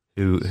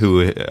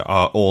who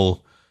are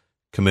all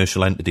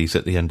commercial entities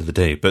at the end of the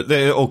day. But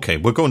they're okay.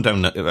 We're going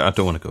down that. I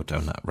don't want to go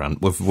down that rant.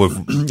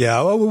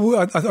 Yeah,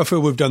 well, I feel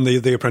we've done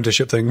the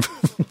apprenticeship thing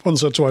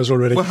once or twice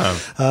already. We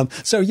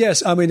have. So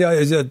yes, I mean,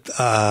 I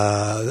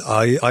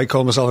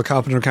call myself a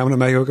carpenter and cabinet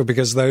maker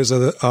because those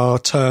are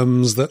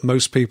terms that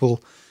most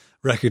people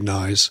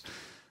recognise.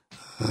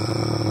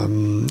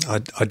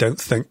 I don't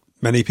think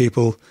many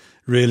people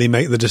really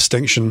make the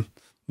distinction.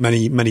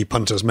 Many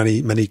punters,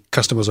 many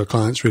customers or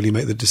clients really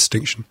make the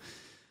distinction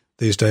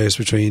these days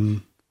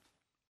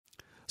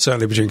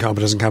certainly between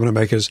carpenters and cabinet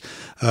makers.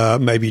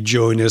 Maybe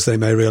joiners, they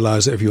may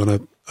realise that if you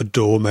want a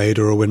door made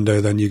or a window,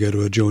 then you go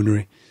to a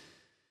joinery.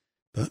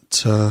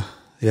 But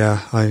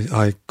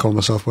I call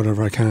myself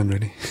whatever I can,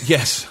 really.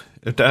 Yes,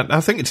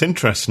 I think it's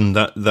interesting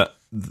that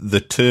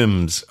the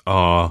terms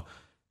are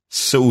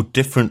so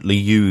differently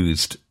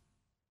used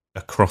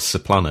across the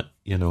planet,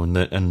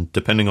 and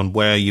depending on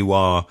where you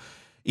are.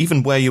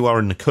 Even where you are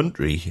in the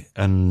country,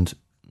 and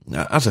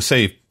as I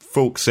say,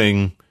 folks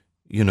saying,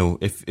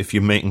 if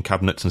you're making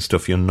cabinets and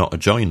stuff, you're not a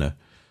joiner.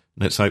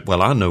 And it's like,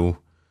 well, I know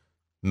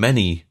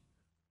many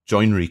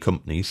joinery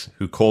companies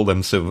who call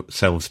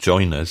themselves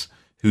joiners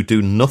who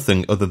do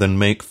nothing other than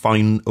make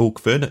fine oak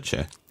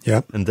furniture.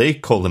 Yeah. And they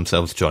call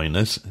themselves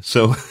joiners.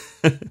 So,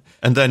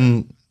 and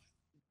then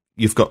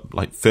you've got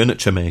like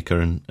furniture maker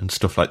and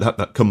stuff like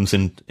that comes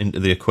into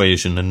the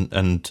equation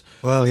and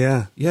well,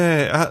 yeah.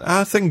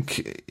 I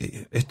think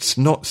it's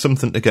not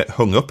something to get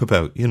hung up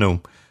about.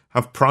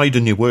 Have pride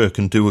in your work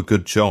and do a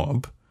good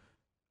job,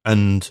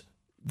 and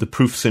the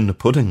proof's in the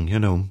pudding.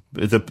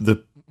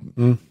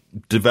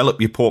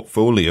 Develop your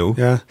portfolio.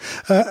 Yeah,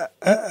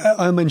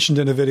 I mentioned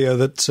in a video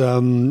that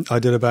I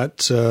did about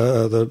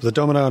the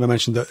domino, and I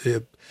mentioned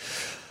that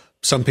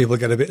some people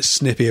get a bit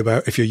snippy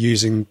about if you're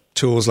using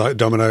tools like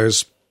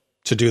dominoes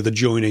to do the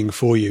joining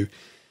for you,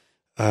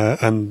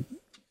 and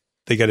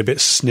they get a bit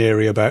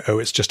sneery about,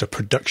 it's just a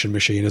production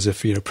machine, as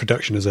if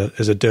production is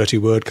a dirty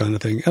word kind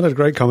of thing. I had a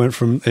great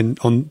comment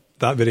on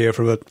that video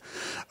from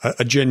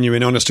a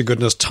genuine, honest to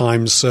goodness,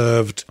 time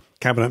served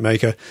cabinet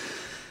maker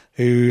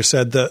who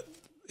said that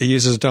he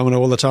uses a domino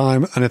all the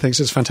time and he thinks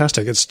it's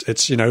fantastic.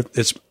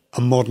 It's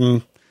a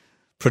modern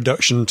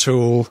production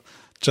tool,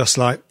 just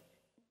like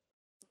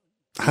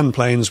hand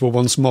planes were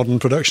once modern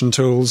production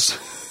tools.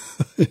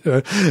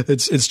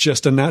 It's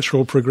just a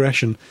natural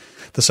progression,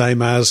 the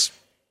same as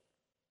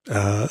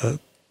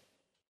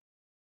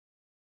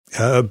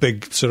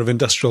big sort of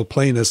industrial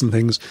planers and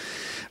things,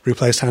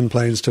 replaced hand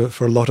planes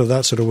for a lot of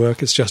that sort of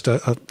work. It's just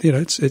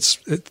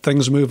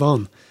things move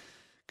on.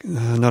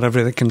 Not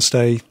everything can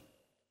stay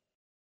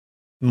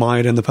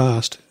mired in the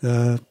past.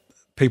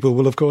 People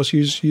will, of course,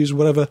 use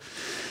whatever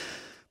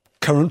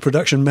current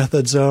production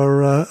methods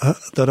are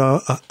that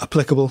are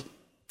applicable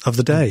of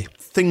the day.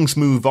 Things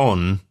move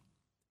on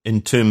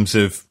in terms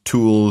of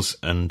tools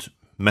and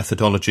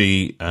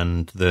methodology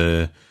and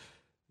the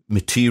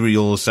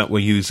materials that we're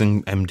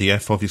using.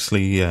 MDF,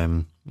 obviously,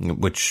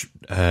 which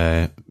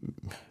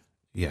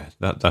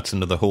that's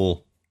another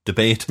whole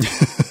debate.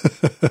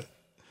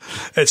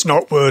 It's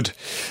not wood.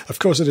 Of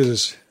course it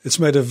is. It's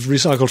made of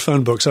recycled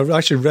phone books. I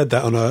actually read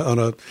that on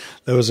a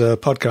there was a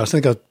podcast. I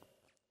think I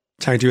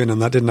tagged you in on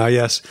that, didn't I?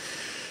 Yes.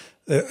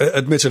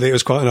 Admittedly, it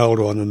was quite an old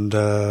one, and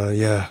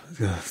dear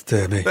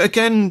me. But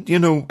again,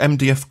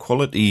 MDF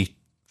quality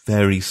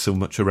varies so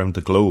much around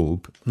the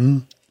globe.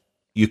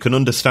 You can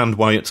understand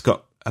why it's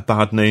got a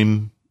bad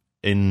name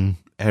in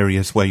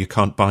areas where you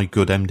can't buy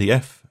good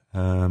MDF.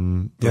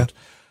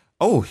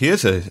 Oh,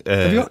 here's a...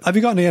 Have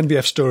you got any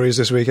MDF stories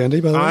this week,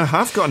 Andy, by the way? I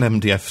have got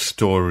an MDF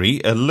story,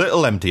 a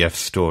little MDF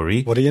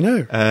story. What do you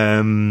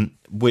know?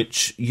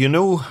 Which, you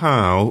know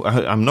how...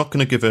 I'm not going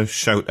to give a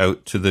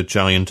shout-out to the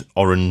giant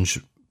orange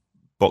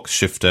box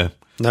shifter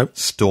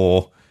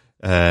store,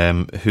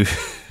 who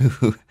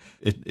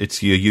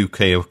it's your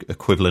UK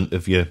equivalent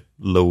of your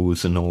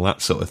Lowe's and all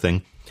that sort of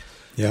thing.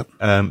 Yeah.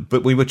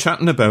 But we were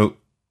chatting about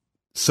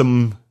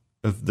some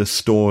of the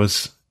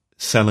stores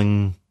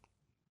selling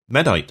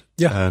Medite,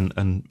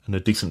 and a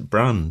decent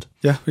brand.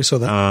 Yeah, we saw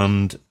that.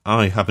 And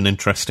I have an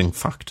interesting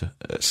fact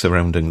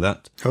surrounding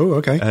that. Oh,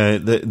 okay.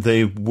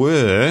 They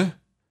were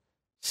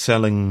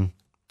selling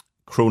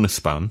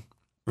Chronospan.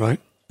 Right.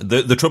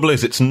 The trouble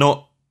is, it's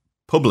not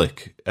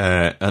public,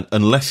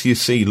 unless you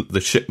see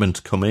the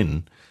shipment come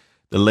in.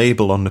 The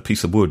label on the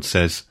piece of wood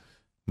says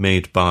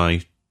 "made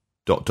by ...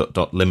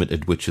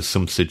 Limited," which is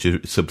some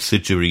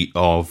subsidiary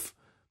of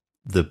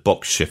the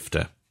box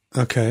shifter.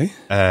 Okay.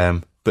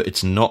 But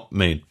it's not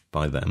made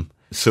by them.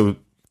 So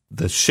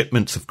the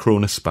shipments of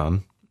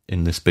Chronospan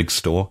in this big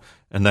store,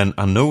 and then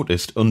I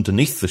noticed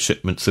underneath the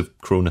shipments of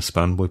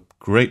Chronospan were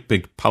great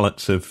big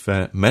pallets of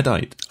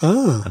Medite.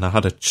 Ah. And I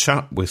had a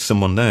chat with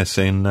someone there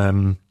saying,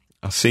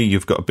 I see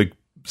you've got a big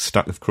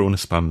stack of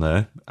Chronospan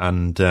there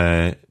and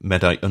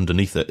Medite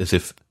underneath it, as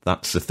if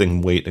that's the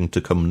thing waiting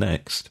to come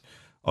next.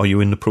 Are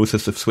you in the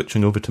process of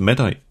switching over to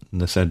Medite?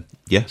 And they said,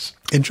 yes.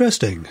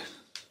 Interesting.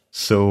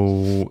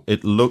 So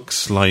it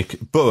looks like,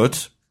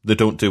 but they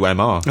don't do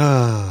MR.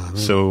 No.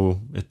 So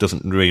it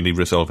doesn't really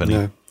resolve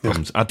any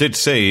problems. I did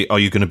say, are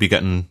you going to be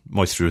getting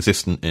moisture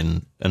resistant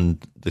in?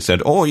 And they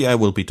said, oh yeah,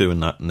 we'll be doing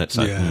that. And it's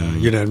like,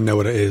 you don't know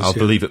what it is. I'll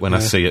believe it when I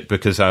see it,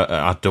 because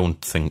I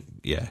don't think,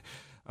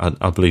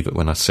 I'll believe it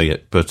when I see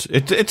it. But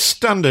it's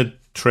standard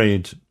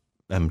trade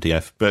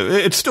MDF, but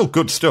it's still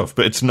good stuff,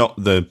 but it's not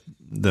the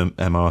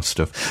MR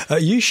stuff.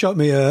 You shot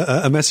me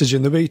a message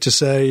in the week to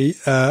say,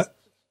 are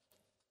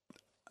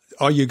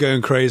you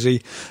going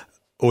crazy,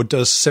 or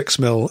does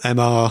 6mm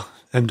MR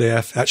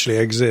MDF actually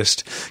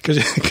exist?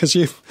 Because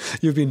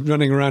you've been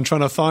running around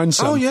trying to find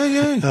some. Oh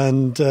yeah.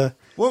 And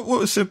what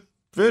was the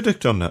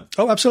verdict on that?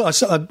 Oh,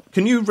 absolutely.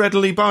 Can you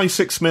readily buy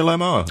 6mm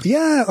MR?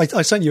 Yeah,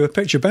 I sent you a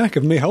picture back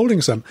of me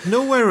holding some.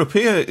 Nowhere up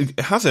here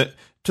has it,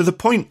 to the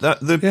point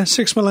that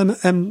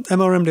 6mm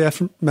MR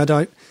MDF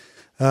Medite.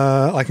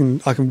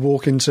 I can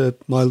walk into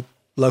my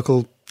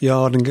local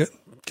yard and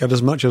get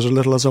as much as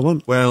little as I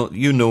want. Well,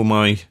 you know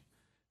my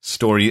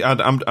story. I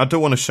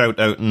don't want to shout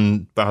out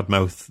and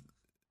badmouth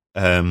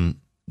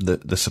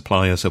the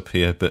suppliers up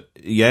here, but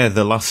yeah,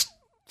 the last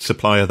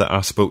supplier that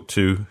I spoke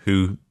to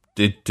who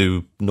did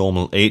do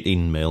normal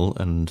 18mm,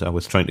 and I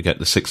was trying to get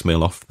the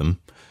 6mm off them,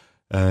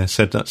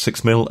 said that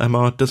 6mm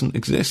MR doesn't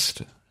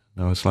exist.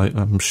 And I was like,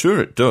 I'm sure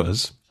it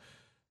does,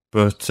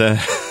 but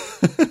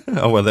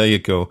oh well, there you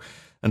go.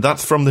 And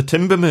that's from the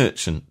timber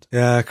merchant.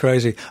 Yeah,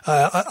 crazy.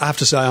 I have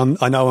to say,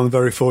 I know I'm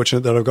very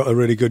fortunate that I've got a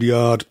really good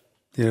yard,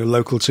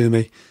 local to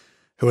me,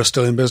 who are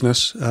still in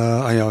business.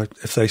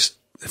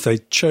 If they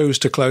chose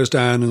to close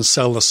down and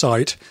sell the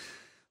site,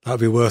 that'd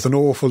be worth an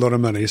awful lot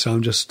of money. So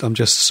I'm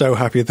just so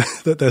happy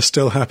that they're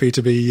still happy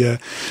to be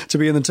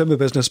in the timber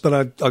business.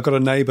 But I've got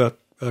a neighbour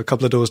a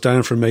couple of doors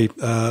down from me,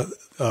 a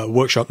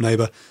workshop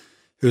neighbour,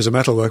 who's a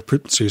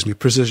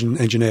precision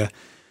engineer,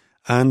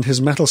 and his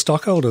metal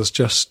stockholders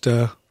just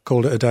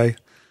called it a day.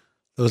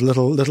 There was a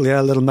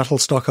little metal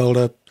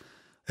stockholder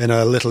in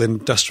a little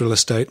industrial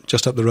estate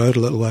just up the road a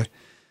little way.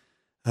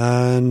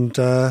 And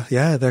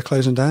they're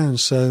closing down.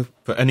 So,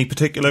 for any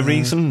particular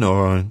reason,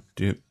 or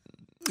do you?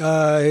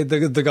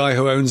 The guy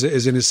who owns it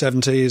is in his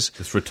 70s,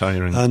 just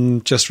retiring,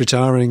 and just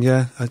retiring.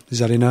 Yeah, is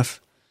that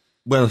enough?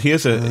 Well,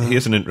 here's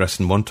an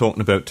interesting one.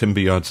 Talking about timber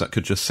yards that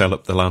could just sell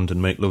up the land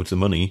and make loads of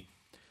money.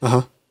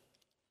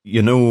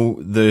 You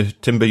know, the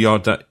timber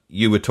yard that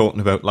you were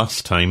talking about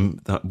last time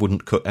that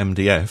wouldn't cut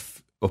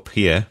MDF up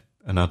here,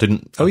 and I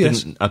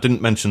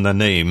didn't mention their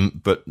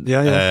name, but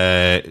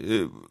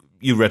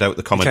you read out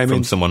the comment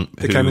from someone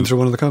who came in through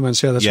one of the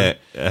comments. Yeah, that's right.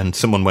 And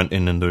someone went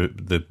in and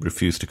they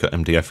refused to cut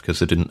MDF because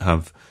they didn't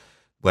have.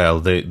 Well,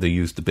 they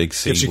used the big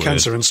C gives you word.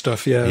 cancer and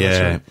stuff. Yeah, yeah.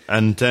 That's right.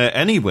 And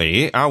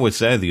anyway, I was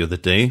there the other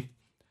day,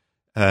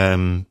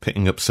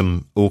 picking up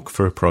some oak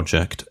for a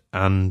project,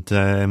 and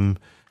I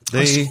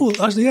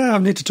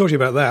need to talk to you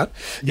about that.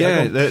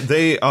 Yeah,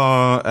 they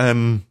are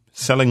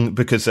selling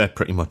because they're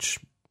pretty much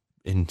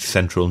in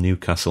central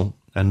Newcastle,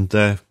 and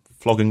they're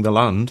flogging the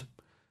land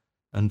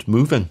and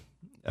moving.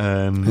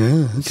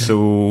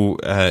 So,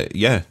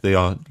 they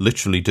are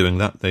literally doing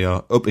that. They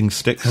are upping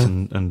sticks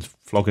and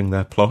flogging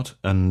their plot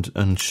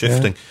and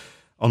shifting. Yeah.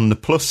 On the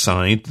plus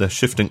side, they're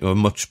shifting to a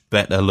much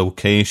better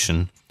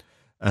location,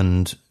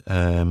 and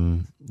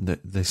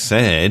they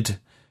said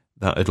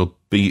that it'll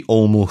be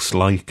almost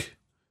like...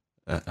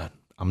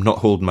 I'm not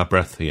holding my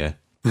breath here,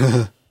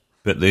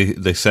 but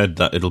they said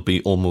that it'll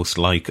be almost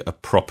like a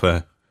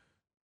proper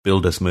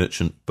builder's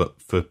merchant,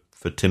 but for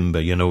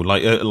timber,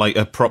 like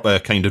a proper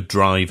kind of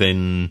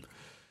drive-in.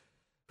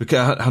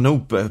 Because I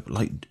know,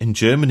 like in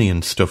Germany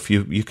and stuff,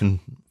 you can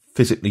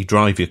physically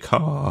drive your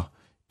car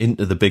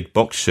into the big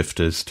box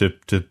shifters to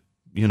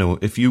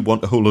if you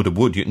want a whole load of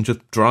wood, you can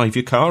just drive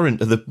your car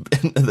into the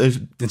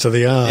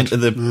yard, into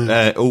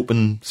the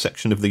open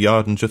section of the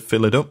yard and just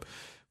fill it up.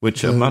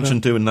 Which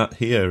imagine doing that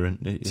here,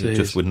 and it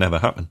just would never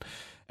happen.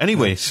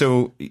 Anyway,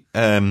 so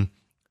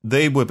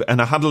they were,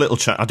 and I had a little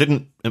chat. I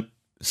didn't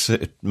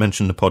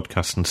mention the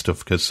podcast and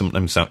stuff because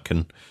sometimes that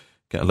can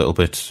get a little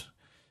bit,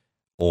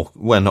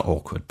 not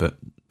awkward, but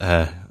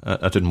I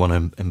didn't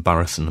want to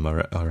embarrass them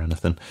or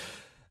anything.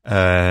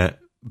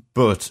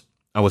 But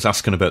I was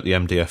asking about the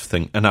MDF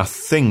thing, and I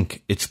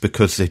think it's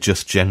because they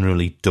just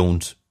generally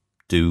don't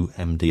do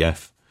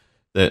MDF.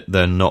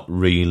 They're not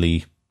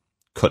really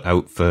cut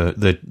out for,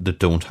 they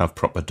don't have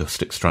proper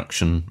dust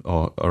extraction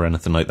or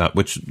anything like that,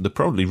 which they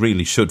probably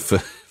really should for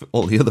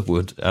all the other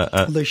wood.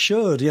 They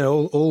should,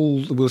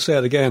 all we'll say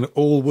it again,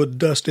 all wood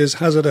dust is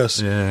hazardous.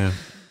 Yeah.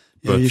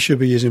 But you should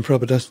be using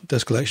proper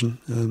dust collection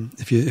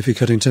if you're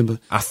cutting timber.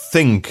 I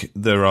think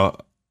there are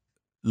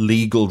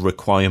legal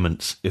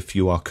requirements if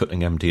you are cutting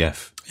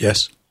MDF.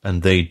 Yes.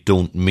 And they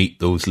don't meet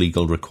those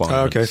legal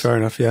requirements. Okay, fair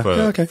enough, yeah.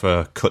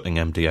 For cutting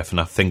MDF,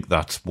 and I think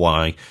that's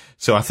why.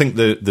 So I think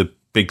the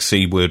big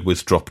C word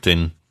was dropped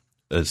in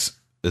as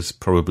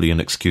probably an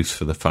excuse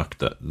for the fact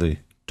that they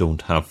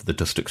don't have the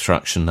dust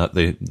extraction that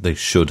they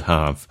should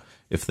have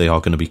if they are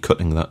going to be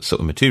cutting that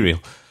sort of material.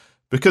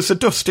 Because the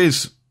dust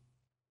is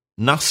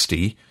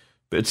nasty,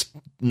 but it's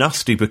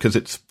nasty because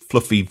it's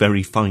fluffy,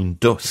 very fine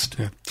dust.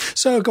 Yeah.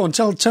 So go on,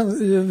 tell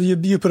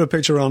you put a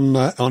picture on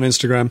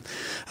Instagram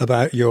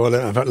about your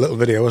little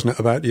video, wasn't it,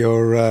 about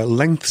your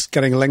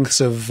getting lengths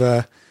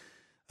of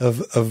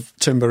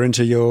timber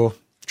into your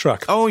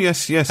truck. Oh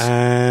yes.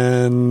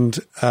 And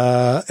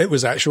it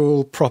was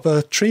actual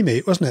proper tree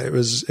meat, wasn't it? It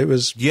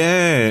was.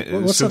 Yeah.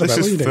 What's that about? What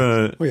are you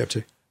doing? What are you up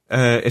to?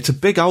 It's a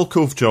big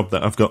alcove job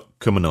that I've got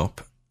coming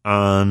up,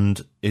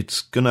 and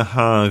it's going to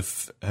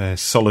have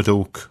solid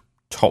oak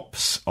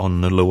tops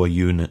on the lower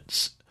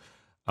units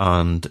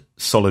and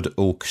solid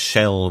oak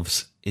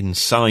shelves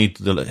inside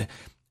the.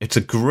 It's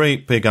a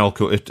great big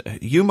alcove.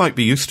 You might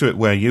be used to it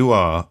where you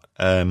are,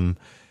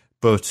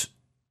 but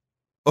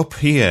up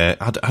here,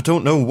 I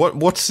don't know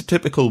what's the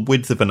typical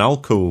width of an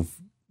alcove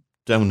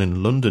down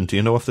in London. Do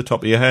you know off the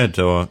top of your head?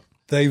 Or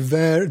they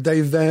vary.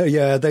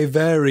 Yeah, they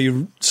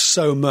vary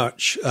so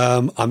much.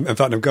 In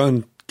fact, I'm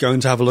going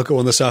to have a look at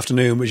one this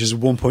afternoon, which is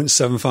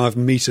 1.75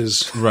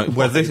 meters. Right.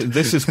 Well, this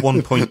is 1.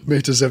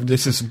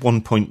 This is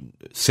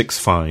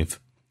 1.65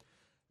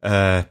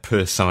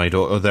 per side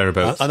or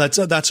thereabouts, and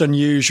that's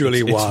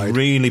unusually wide. It's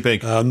really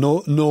big.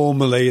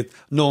 Normally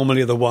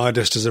the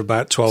widest is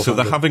about 12. So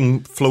they're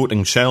having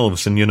floating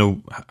shelves, and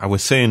I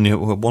was saying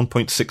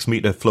 1.6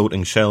 meter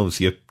floating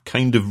shelves. You're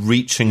kind of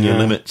reaching your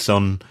limits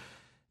on,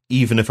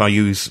 even if I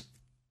use,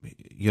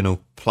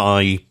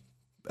 ply.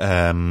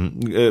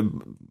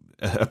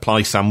 A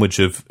ply sandwich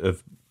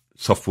of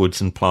softwoods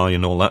and ply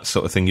and all that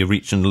sort of thing. You're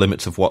reaching the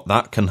limits of what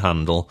that can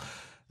handle.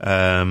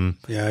 You're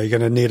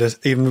going to need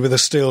even with a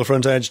steel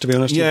front edge, to be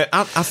honest. Yeah,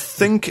 I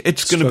think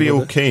it's going to be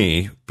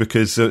okay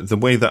because the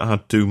way that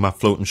I do my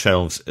floating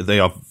shelves, they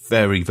are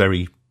very,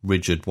 very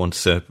rigid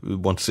once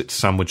it's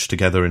sandwiched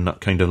together in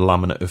that kind of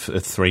laminate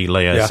of 3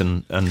 layers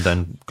and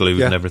then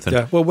glued and everything.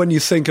 Yeah. Well, when you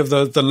think of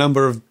the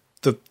number of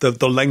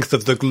the length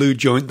of the glue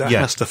joint that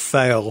has to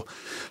fail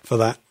for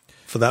that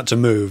to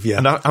move, yeah.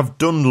 And I've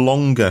done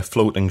longer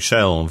floating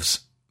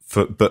shelves,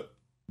 but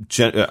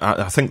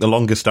I think the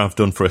longest I've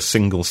done for a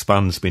single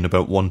span's been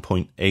about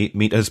 1.8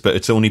 meters, but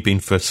it's only been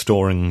for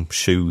storing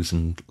shoes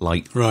and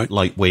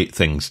lightweight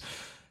things.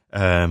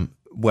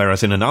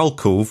 Whereas in an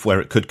alcove,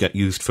 where it could get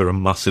used for a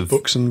massive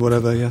books and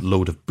whatever,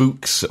 load of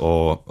books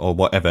or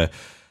whatever.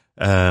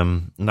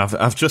 And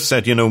I've just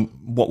said,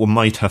 what we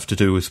might have to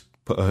do is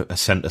put a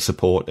centre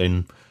support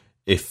in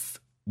if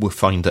we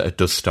find that it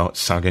does start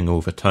sagging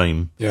over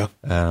time. Yeah.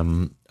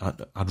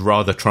 I'd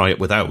rather try it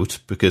without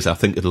because I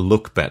think it'll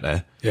look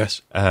better.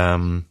 Yes.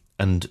 And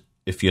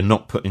if you're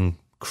not putting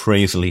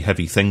crazily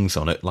heavy things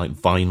on it, like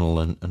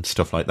vinyl and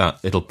stuff like that,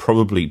 it'll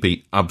probably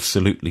be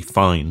absolutely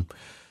fine.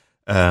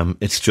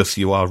 It's just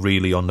you are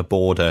really on the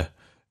border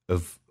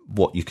of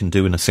what you can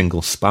do in a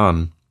single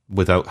span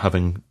without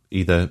having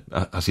either,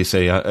 as you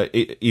say,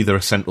 either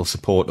a central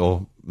support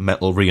or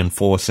metal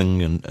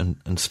reinforcing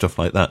and stuff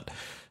like that.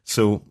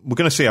 So we're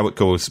going to see how it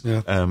goes.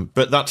 Yeah.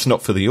 But that's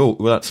not for the oak.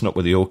 Well, that's not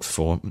what the oak's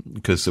for,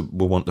 because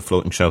we want the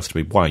floating shelves to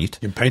be white.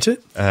 You can paint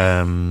it?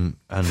 And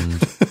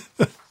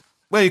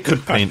well, you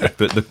could paint it,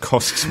 but the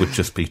costs would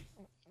just be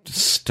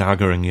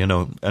staggering, you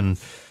know. And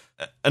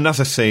as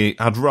I say,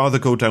 I'd rather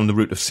go down the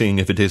route of seeing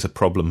if it is a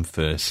problem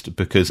first,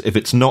 because if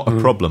it's not a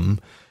problem,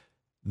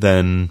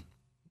 then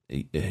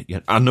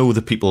I know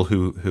the people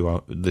who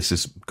are this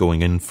is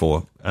going in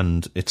for,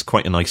 and it's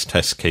quite a nice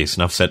test case.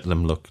 And I've said to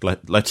them, look,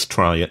 let's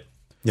try it.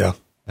 Yeah.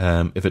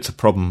 If it's a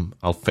problem,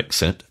 I'll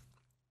fix it.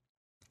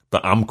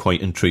 But I'm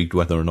quite intrigued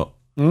whether or not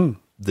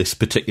this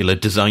particular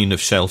design of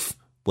shelf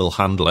will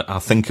handle it. I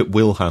think it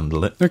will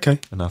handle it. Okay.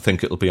 And I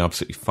think it'll be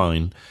absolutely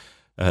fine.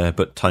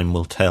 But time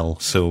will tell.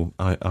 So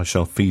I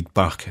shall feed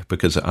back,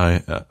 because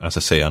as I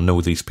say, I know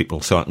these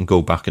people, so I can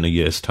go back in a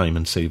year's time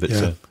and see if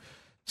it's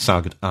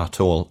sagged at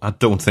all. I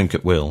don't think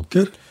it will.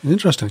 Good.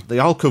 Interesting. The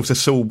alcoves are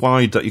so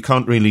wide that you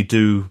can't really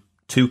do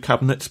 2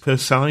 cabinets per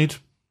side,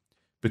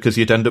 because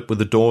you'd end up with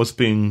the doors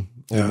being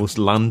almost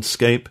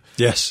landscape.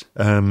 Yes.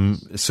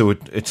 So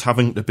it's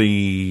having to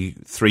be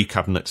 3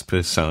 cabinets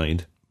per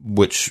side,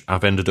 which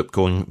I've ended up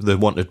going. They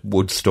wanted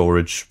wood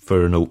storage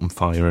for an open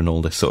fire and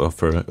all this sort of,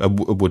 for a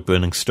wood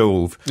burning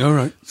stove. All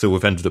right. So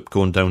we've ended up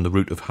going down the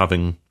route of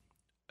having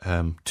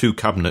 2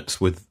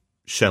 cabinets with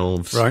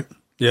shelves. Right.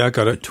 Yeah, I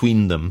got it.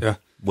 Between them, Yeah.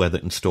 where they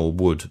can store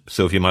wood.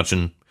 So if you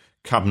imagine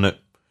cabinet,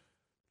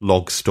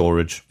 log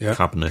storage,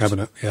 cabinet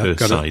per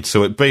side. It.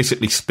 So it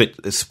basically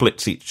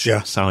splits each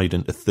side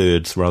into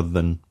thirds rather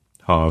than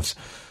halves,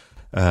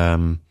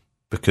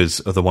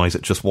 because otherwise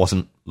it just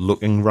wasn't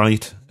looking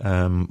right.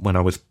 When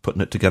I was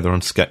putting it together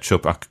on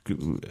SketchUp, I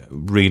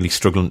really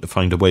struggling to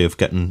find a way of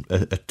getting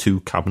a 2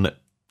 cabinet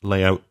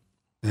layout.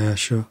 Yeah,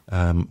 sure.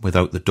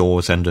 Without the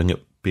doors ending up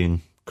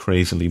being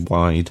crazily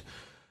wide.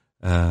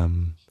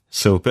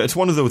 But it's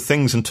one of those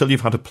things, until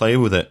you've had a play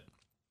with it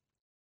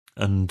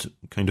and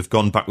kind of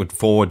gone backward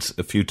forwards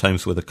a few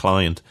times with a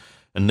client.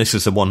 And this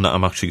is the one that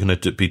I'm actually going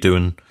to be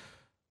doing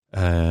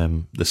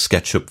the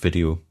SketchUp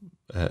video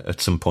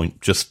at some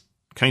point, just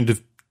kind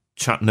of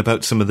chatting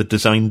about some of the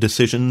design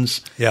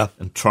decisions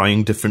and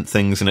trying different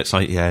things. And it's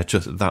like,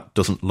 just that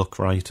doesn't look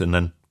right. And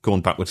then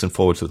going backwards and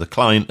forwards with a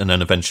client. And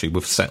then eventually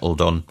we've settled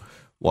on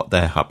what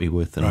they're happy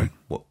with and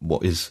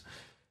what is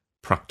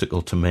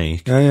practical to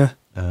make. Yeah.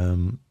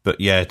 But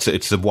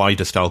it's the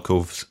widest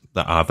alcoves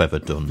that I've ever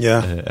done.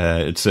 Yeah.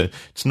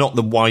 It's not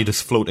the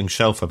widest floating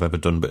shelf I've ever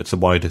done, but it's the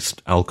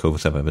widest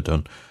alcoves I've ever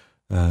done.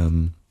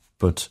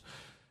 But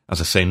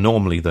as I say,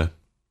 normally they're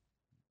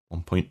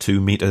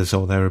 1.2 meters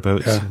or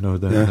thereabouts. Yeah. You know,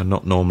 they're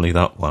not normally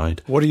that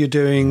wide. What are you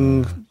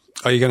doing?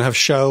 Are you going to have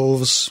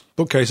shelves,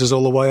 bookcases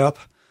all the way up,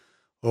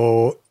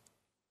 or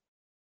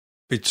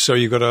so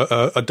you've got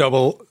a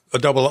double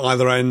at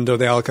either end of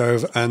the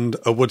alcove and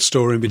a wood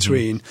store in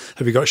between? Mm-hmm.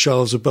 Have you got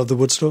shelves above the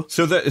wood store?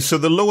 So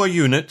the lower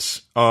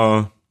units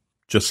are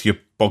just your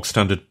bog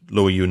standard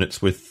lower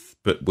units with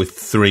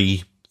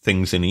 3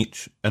 things in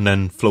each, and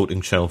then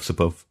floating shelves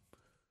above.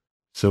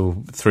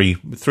 So three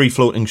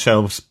floating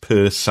shelves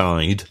per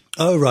side.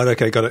 Oh right,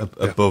 okay, got it.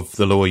 Above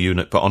the lower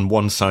unit, but on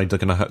one side they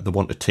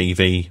want a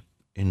TV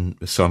in,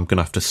 so I'm going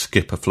to have to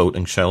skip a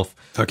floating shelf.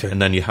 Okay,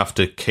 and then you have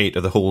to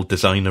cater the whole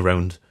design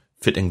around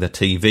fitting the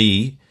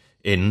TV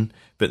in,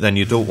 but then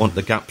you don't want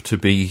the gap to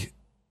be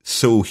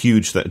so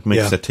huge that it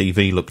makes the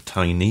TV look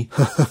tiny.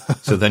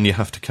 So then you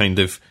have to kind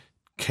of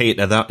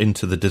cater that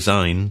into the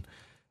design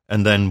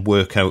and then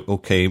work out,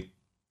 okay,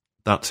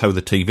 that's how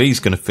the TV is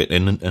going to fit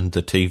in, and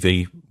the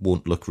TV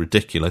won't look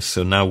ridiculous.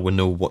 So now we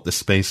know what the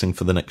spacing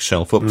for the next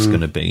shelf up is going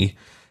to be,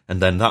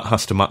 and then that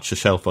has to match the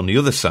shelf on the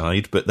other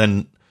side, but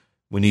then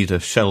we need a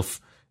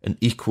shelf an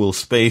equal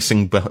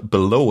spacing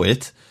below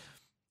it,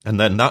 and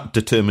then that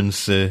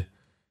determines the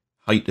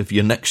height of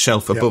your next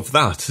shelf above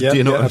that. Do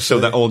you know?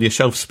 So that all your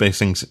shelf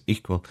spacing's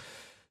equal.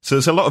 So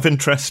there's a lot of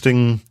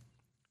interesting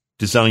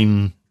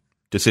design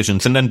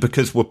decisions, and then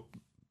because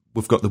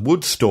we've got the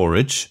wood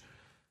storage,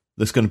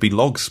 there's going to be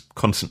logs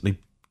constantly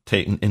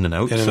taken in and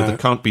out, there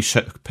can't be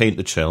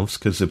painted shelves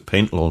because the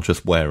paint will all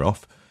just wear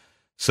off.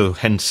 So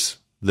hence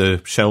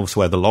the shelves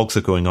where the logs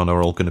are going on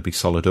are all going to be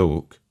solid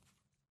oak.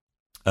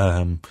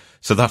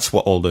 So that's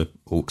what all the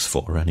oak's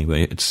for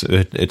anyway.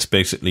 It's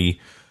basically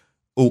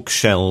oak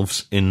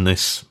shelves in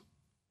this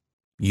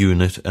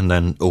unit and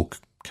then oak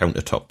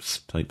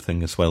countertops type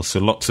thing as well. So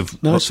lots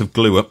of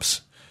glue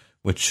ups.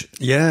 Which,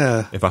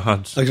 if I had... I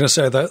was going to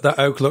say, that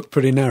oak looked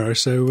pretty narrow,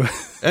 so...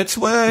 It's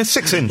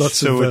 6 inch,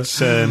 lots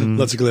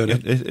of glue in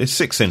it. It's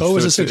 6 inch. Oh,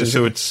 is it 6 inch?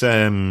 So it's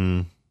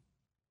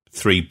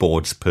 3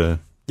 boards per...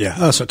 Yeah,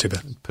 that's not too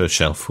bad. Per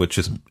shelf, which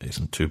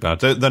isn't too bad.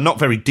 They're not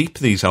very deep,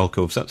 these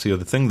alcoves, that's the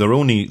other thing. They're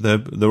only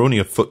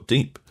a foot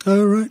deep.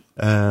 Oh, right.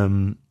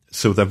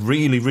 So they're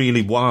really,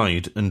 really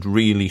wide and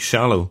really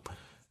shallow.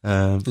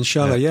 And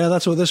shallow, yeah,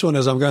 that's what this one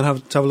is. I'm going to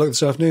have a look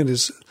this afternoon.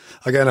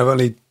 Again, I've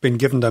only been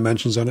given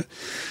dimensions on it,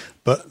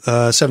 but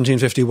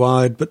 1750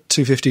 wide, but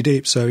 250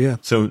 deep. So yeah,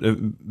 so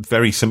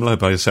very similar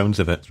by the sounds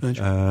of it.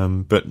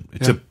 But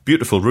it's a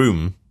beautiful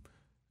room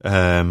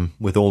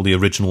with all the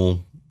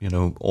original,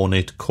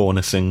 ornate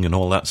cornicing and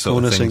all that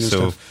sort of thing.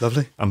 So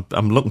lovely.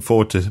 I'm looking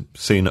forward to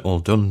seeing it all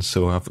done.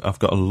 So I've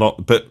got a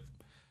lot, but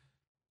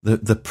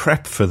the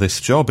prep for this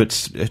job,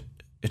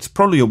 it's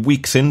probably a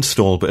week's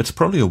install, but it's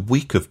probably a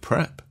week of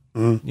prep.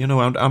 I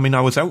mean,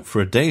 I was out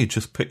for a day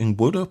just picking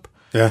wood up.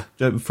 Yeah.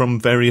 From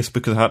various,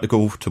 because I had to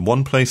go to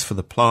one place for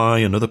the ply,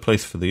 another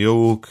place for the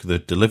oak, the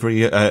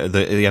delivery,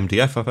 the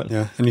MDF of it.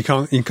 Yeah, and you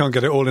can't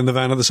get it all in the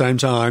van at the same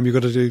time. You've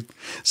got to do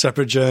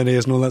separate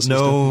journeys and all that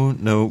stuff.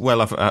 No.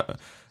 Well, I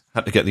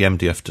had to get the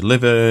MDF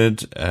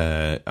delivered.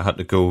 I had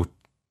to go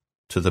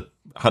to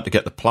had to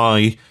get the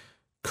ply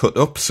cut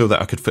up so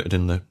that I could fit it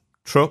in the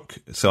truck.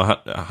 So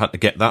I had to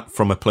get that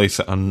from a place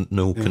that I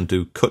know can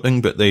do cutting,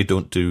 but they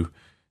don't do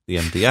the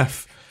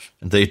MDF.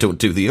 And they don't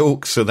do the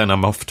oak, so then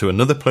I'm off to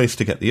another place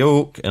to get the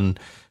oak. And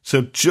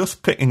so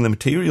just picking the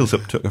materials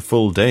up took a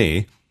full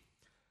day.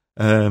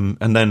 And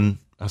then,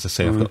 as I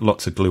say, I've got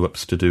lots of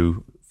glue-ups to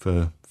do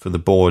for the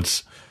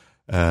boards.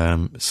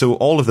 So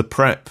all of the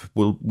prep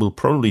will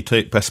probably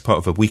take best part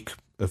of a week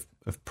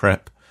of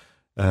prep,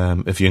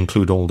 if you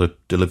include all the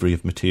delivery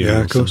of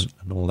materials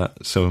and all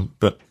that. So,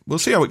 but we'll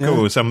see how it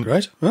goes. I'm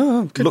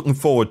looking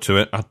forward to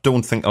it. I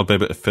don't think I'll be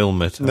able to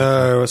film it.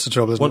 No, that's the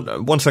trouble, isn't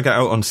it? Once I get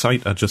out on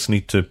site, I just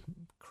need to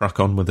crack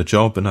on with the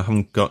job, and I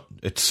haven't got.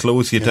 It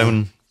slows you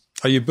down.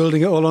 Are you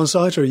building it all on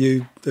site, or are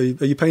you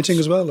painting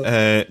as well?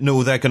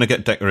 No, they're going to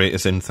get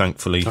decorators in.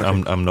 Thankfully, okay.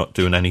 I'm not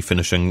doing any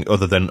finishing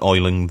other than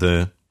oiling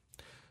the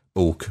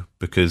oak,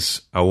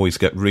 because I always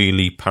get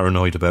really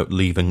paranoid about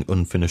leaving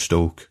unfinished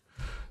oak.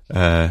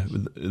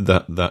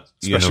 That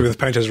especially with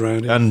painters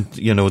around, and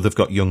they've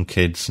got young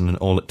kids, and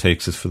all it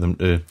takes is for them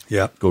to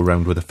go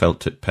around with a felt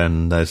tip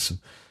pen. There's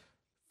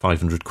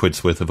 500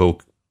 quid's worth of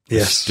oak.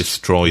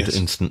 Destroyed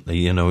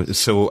instantly,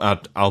 So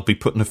I'll be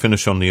putting a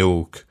finish on the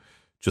oak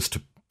just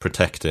to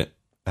protect it.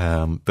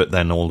 But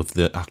then all of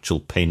the actual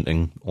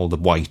painting, all the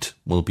white,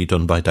 will be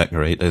done by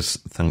decorators.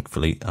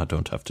 Thankfully, I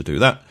don't have to do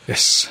that.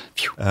 Yes.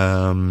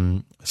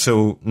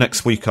 So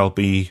next week I'll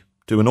be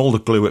doing all the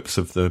glue-ups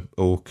of the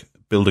oak,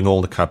 building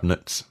all the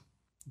cabinets,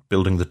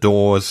 building the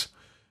doors,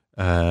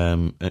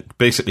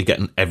 basically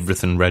getting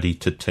everything ready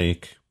to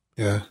take.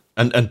 Yeah.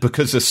 And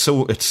because it's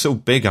so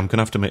big, I'm going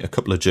to have to make a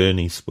couple of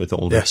journeys with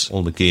all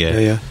the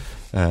gear.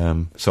 Yeah.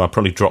 So I'll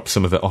probably drop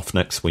some of it off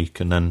next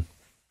week and then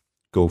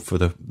go for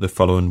the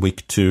following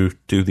week to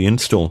do the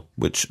install,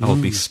 which I'll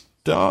be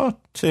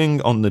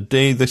starting on the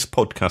day this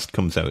podcast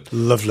comes out.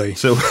 Lovely.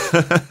 So,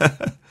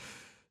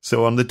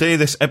 so on the day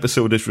this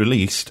episode is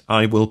released,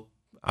 I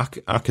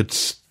could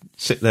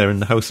sit there in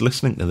the house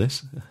listening to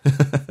this.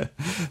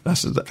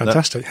 That's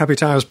fantastic. Happy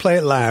times. Play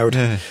it loud.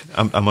 Yeah,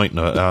 I might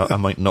not. I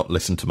might not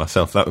listen to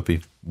myself. That would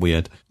be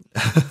weird.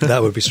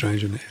 That would be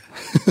strange, wouldn't it?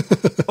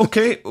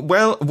 Okay,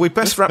 well, we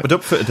best wrap it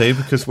up for today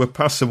because we're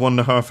past the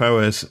 1.5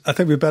 hours. I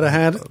think we better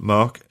head,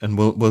 Mark, and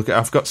we'll.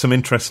 I've got some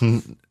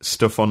interesting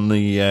stuff on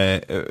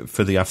the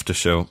for the after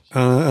show.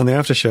 On the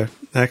after show,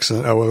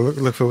 excellent. I will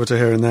look forward to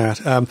hearing that.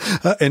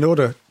 In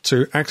order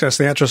to access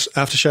the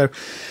after show,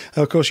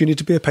 of course, you need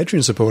to be a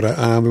Patreon supporter.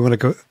 We want to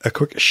go a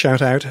quick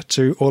shout out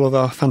to all of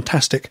our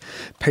fantastic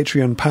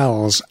Patreon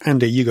pals.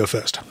 Andy, you go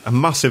first. A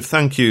massive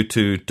thank you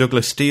to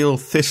Douglas Steele,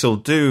 Thistle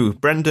Dew,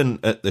 Brendan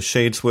at the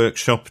Shades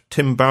Workshop,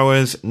 Tim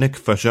Bowers, Nick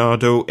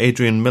Fajardo,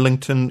 Adrian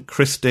Millington,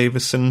 Chris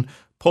Davison,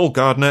 Paul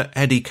Gardner,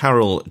 Eddie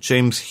Carroll,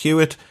 James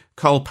Hewitt,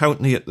 Carl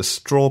Pountney at the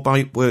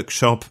Strawbite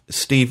Workshop,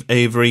 Steve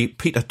Avery,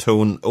 Peter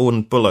Tone,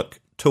 Owen Bullock,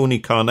 Tony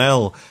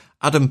Carnell,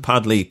 Adam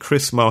Padley,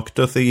 Chris Mark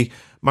Duthie,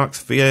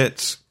 Max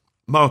Viertz,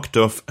 Mark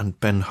Duff and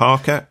Ben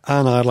Harker.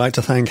 And I'd like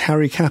to thank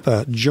Harry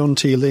Capper, John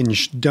T.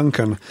 Lynch,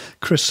 Duncan,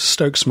 Chris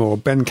Stokesmore,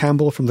 Ben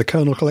Campbell from the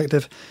Colonel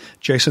Collective,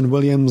 Jason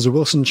Williams,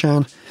 Wilson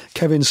Chan,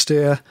 Kevin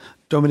Steer,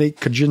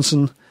 Dominique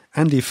Kajinson,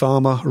 Andy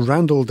Farmer,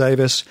 Randall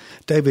Davis,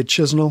 David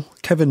Chisnell,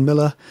 Kevin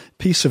Miller,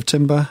 Piece of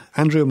Timber,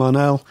 Andrew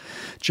Marnell,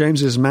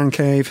 James's Man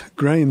Cave,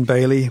 Graham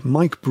Bailey,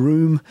 Mike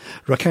Broom,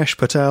 Rakesh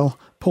Patel,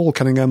 Paul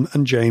Cunningham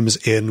and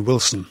James Ian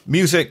Wilson.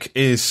 Music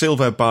is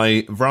Silver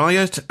by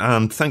Riot,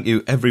 and thank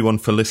you everyone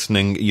for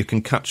listening. You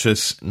can catch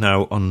us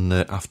now on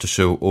the after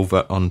show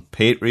over on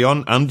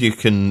Patreon, and you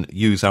can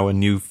use our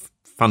new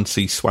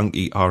fancy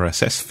swanky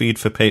RSS feed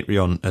for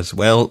Patreon as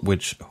well,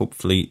 which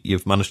hopefully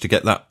you've managed to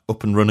get that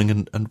up and running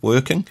and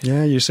working.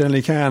 Yeah, you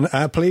certainly can.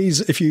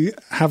 Please, if you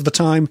have the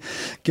time,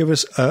 give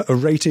us a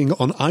rating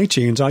on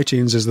iTunes.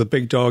 iTunes is the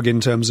big dog in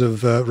terms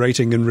of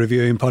rating and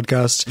reviewing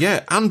podcasts.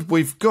 Yeah, and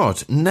we've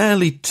got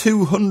nearly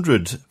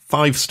 200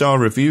 5-star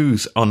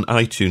reviews on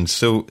iTunes,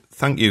 so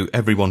thank you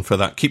everyone for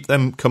that. Keep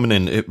them coming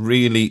in. It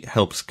really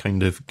helps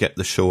kind of get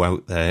the show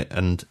out there,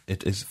 and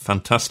it is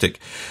fantastic.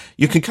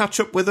 You can catch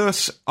up with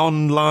us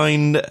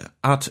online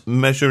at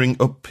Measuring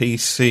Up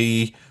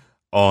PC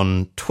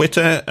on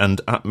Twitter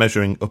and at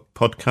Measuring Up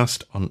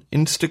Podcast on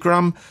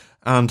Instagram.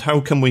 And how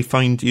can we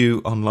find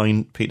you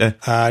online, Peter?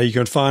 You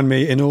can find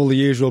me in all the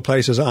usual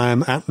places. I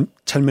am at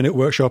 10 Minute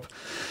Workshop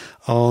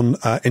on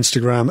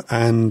Instagram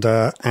and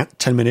at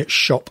 10 Minute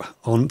Shop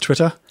on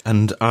Twitter.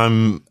 And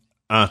I'm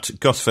at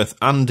Gosforth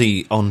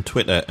Andy on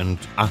Twitter and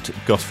at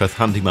Gosforth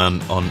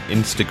Handyman on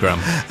Instagram.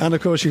 And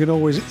of course, you can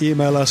always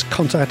email us,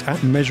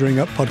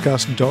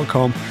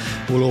 contact@measuringuppodcast.com.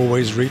 Will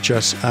always reach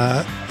us.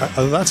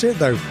 That's it,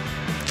 though,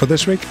 for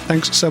this week.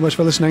 Thanks so much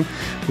for listening.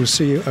 We'll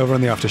see you over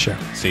on the after show.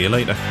 See you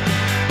later.